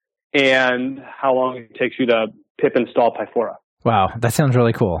instance and how long it takes you to pip install Pythora. Wow, that sounds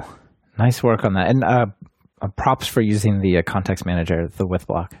really cool. Nice work on that. And props for using the context manager, the with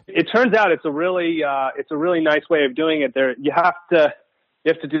block. It turns out it's a really nice way of doing it. There, you have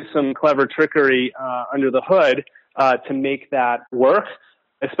to do some clever trickery under the hood to make that work,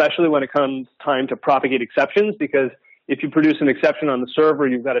 especially when it comes time to propagate exceptions. Because if you produce an exception on the server,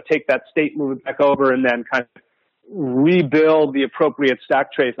 you've got to take that state, move it back over, and then kind of rebuild the appropriate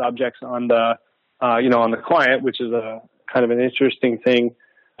stack trace objects on the on the client, which is a kind of an interesting thing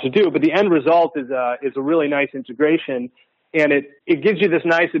to do. But the end result is a really nice integration, and it gives you this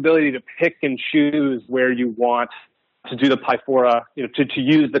nice ability to pick and choose where you want to do the Pythora, to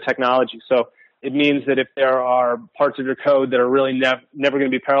use the technology. So it means that if there are parts of your code that are really never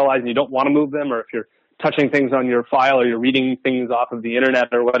going to be parallelized and you don't want to move them, or if you're touching things on your file or you're reading things off of the internet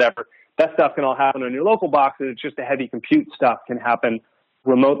or whatever, that stuff can all happen on your local box, and it's just the heavy compute stuff can happen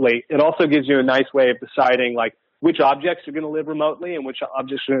remotely. It also gives you a nice way of deciding which objects are going to live remotely and which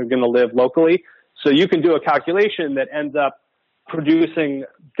objects are going to live locally. So you can do a calculation that ends up producing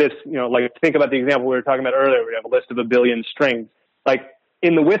this, think about the example we were talking about earlier. We have a list of 1 billion strings.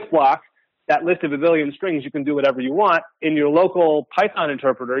 In the with block, that list of 1 billion strings, you can do whatever you want. In your local Python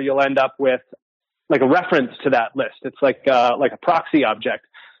interpreter, you'll end up with a reference to that list. It's like a proxy object.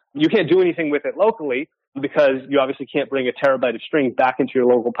 You can't do anything with it locally because you obviously can't bring a terabyte of strings back into your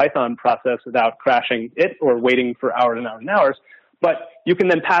local Python process without crashing it or waiting for hours and hours and hours. But you can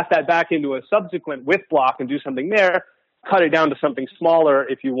then pass that back into a subsequent with block and do something there, cut it down to something smaller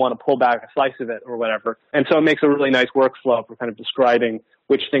if you want to pull back a slice of it or whatever. And so it makes a really nice workflow for kind of describing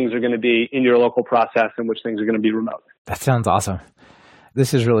which things are going to be in your local process and which things are going to be remote. That sounds awesome.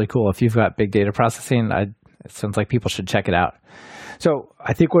 This is really cool. If you've got big data processing, it sounds like people should check it out. So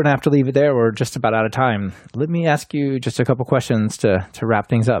I think we're going to have to leave it there. We're just about out of time. Let me ask you just a couple questions to wrap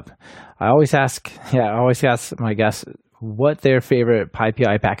things up. I always ask my guests what their favorite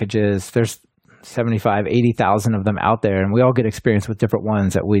PyPI package is. There's 75, 80,000 of them out there, and we all get experience with different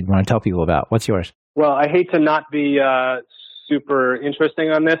ones that we'd want to tell people about. What's yours? Well, I hate to not be super interesting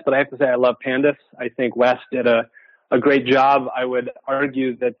on this, but I have to say I love Pandas. I think Wes did a great job. I would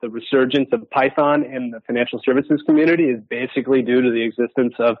argue that the resurgence of Python in the financial services community is basically due to the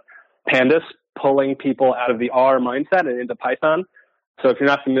existence of Pandas pulling people out of the R mindset and into Python. So if you're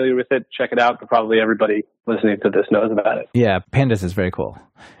not familiar with it, check it out. But probably everybody listening to this knows about it. Yeah, Pandas is very cool.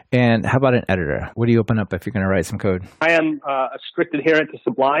 And how about an editor? What do you open up if you're going to write some code? I am a strict adherent to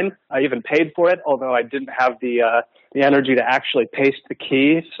Sublime. I even paid for it, although I didn't have the energy to actually paste the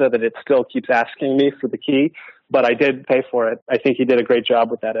key so that it still keeps asking me for the key. But I did pay for it. I think he did a great job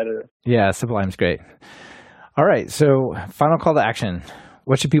with that editor. Yeah, Sublime's great. All right, so final call to action.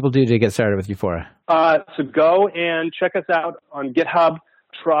 What should people do to get started with Euphoria? So go and check us out on GitHub.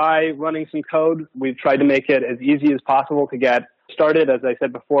 Try running some code. We've tried to make it as easy as possible to get started. As I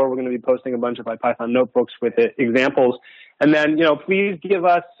said before, we're going to be posting a bunch of IPython notebooks with examples. And then, please give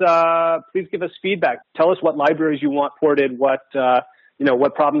us feedback. Tell us what libraries you want ported, what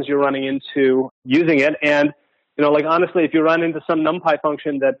problems you're running into using it. And, honestly, if you run into some NumPy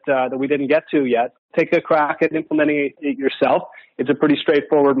function that we didn't get to yet, take a crack at implementing it yourself. It's a pretty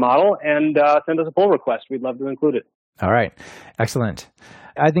straightforward model, and send us a pull request. We'd love to include it. All right. Excellent.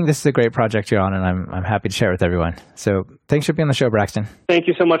 I think this is a great project you're on, and I'm happy to share it with everyone. So thanks for being on the show, Braxton. Thank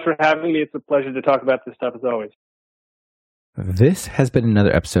you so much for having me. It's a pleasure to talk about this stuff as always. This has been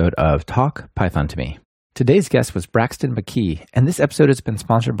another episode of Talk Python to Me. Today's guest was Braxton McKee, and this episode has been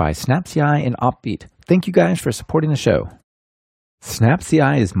sponsored by SnapCI and Opbeat. Thank you guys for supporting the show.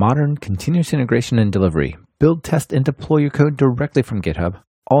 SnapCI is modern, continuous integration and delivery. Build, test, and deploy your code directly from GitHub,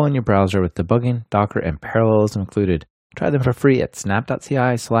 all in your browser with debugging, Docker, and parallelism included. Try them for free at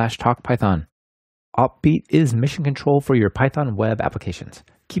snap.ci/talkpython. Opbeat is mission control for your Python web applications.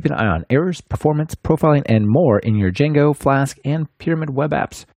 Keep an eye on errors, performance, profiling, and more in your Django, Flask, and Pyramid web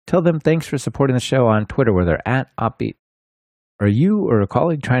apps. Tell them thanks for supporting the show on Twitter where they're at Opbeat. Are you or a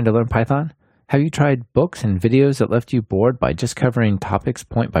colleague trying to learn Python? Have you tried books and videos that left you bored by just covering topics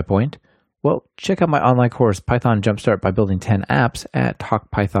point by point? Well, check out my online course, Python Jumpstart by Building 10 Apps at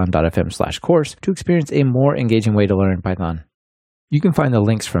talkpython.fm/course to experience a more engaging way to learn Python. You can find the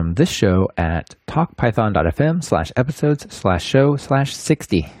links from this show at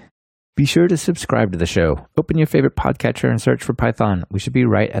talkpython.fm/episodes/show/60. Be sure to subscribe to the show. Open your favorite podcatcher and search for Python. We should be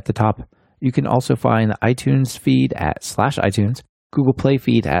right at the top. You can also find the iTunes feed at /iTunes, Google Play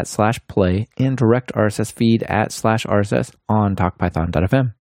feed at /play, and direct RSS feed at /RSS on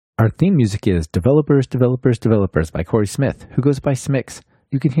talkpython.fm. Our theme music is Developers, Developers, Developers by Corey Smith, who goes by Smix.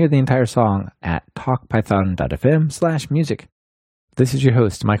 You can hear the entire song at talkpython.fm/music. This is your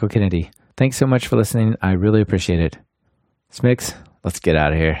host, Michael Kennedy. Thanks so much for listening. I really appreciate it. Smix, let's get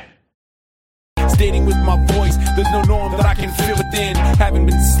out of here. Stating with my voice, there's no norm that I can feel within. Haven't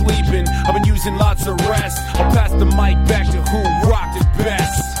been sleeping, I've been using lots of rest. I'll pass the mic back to who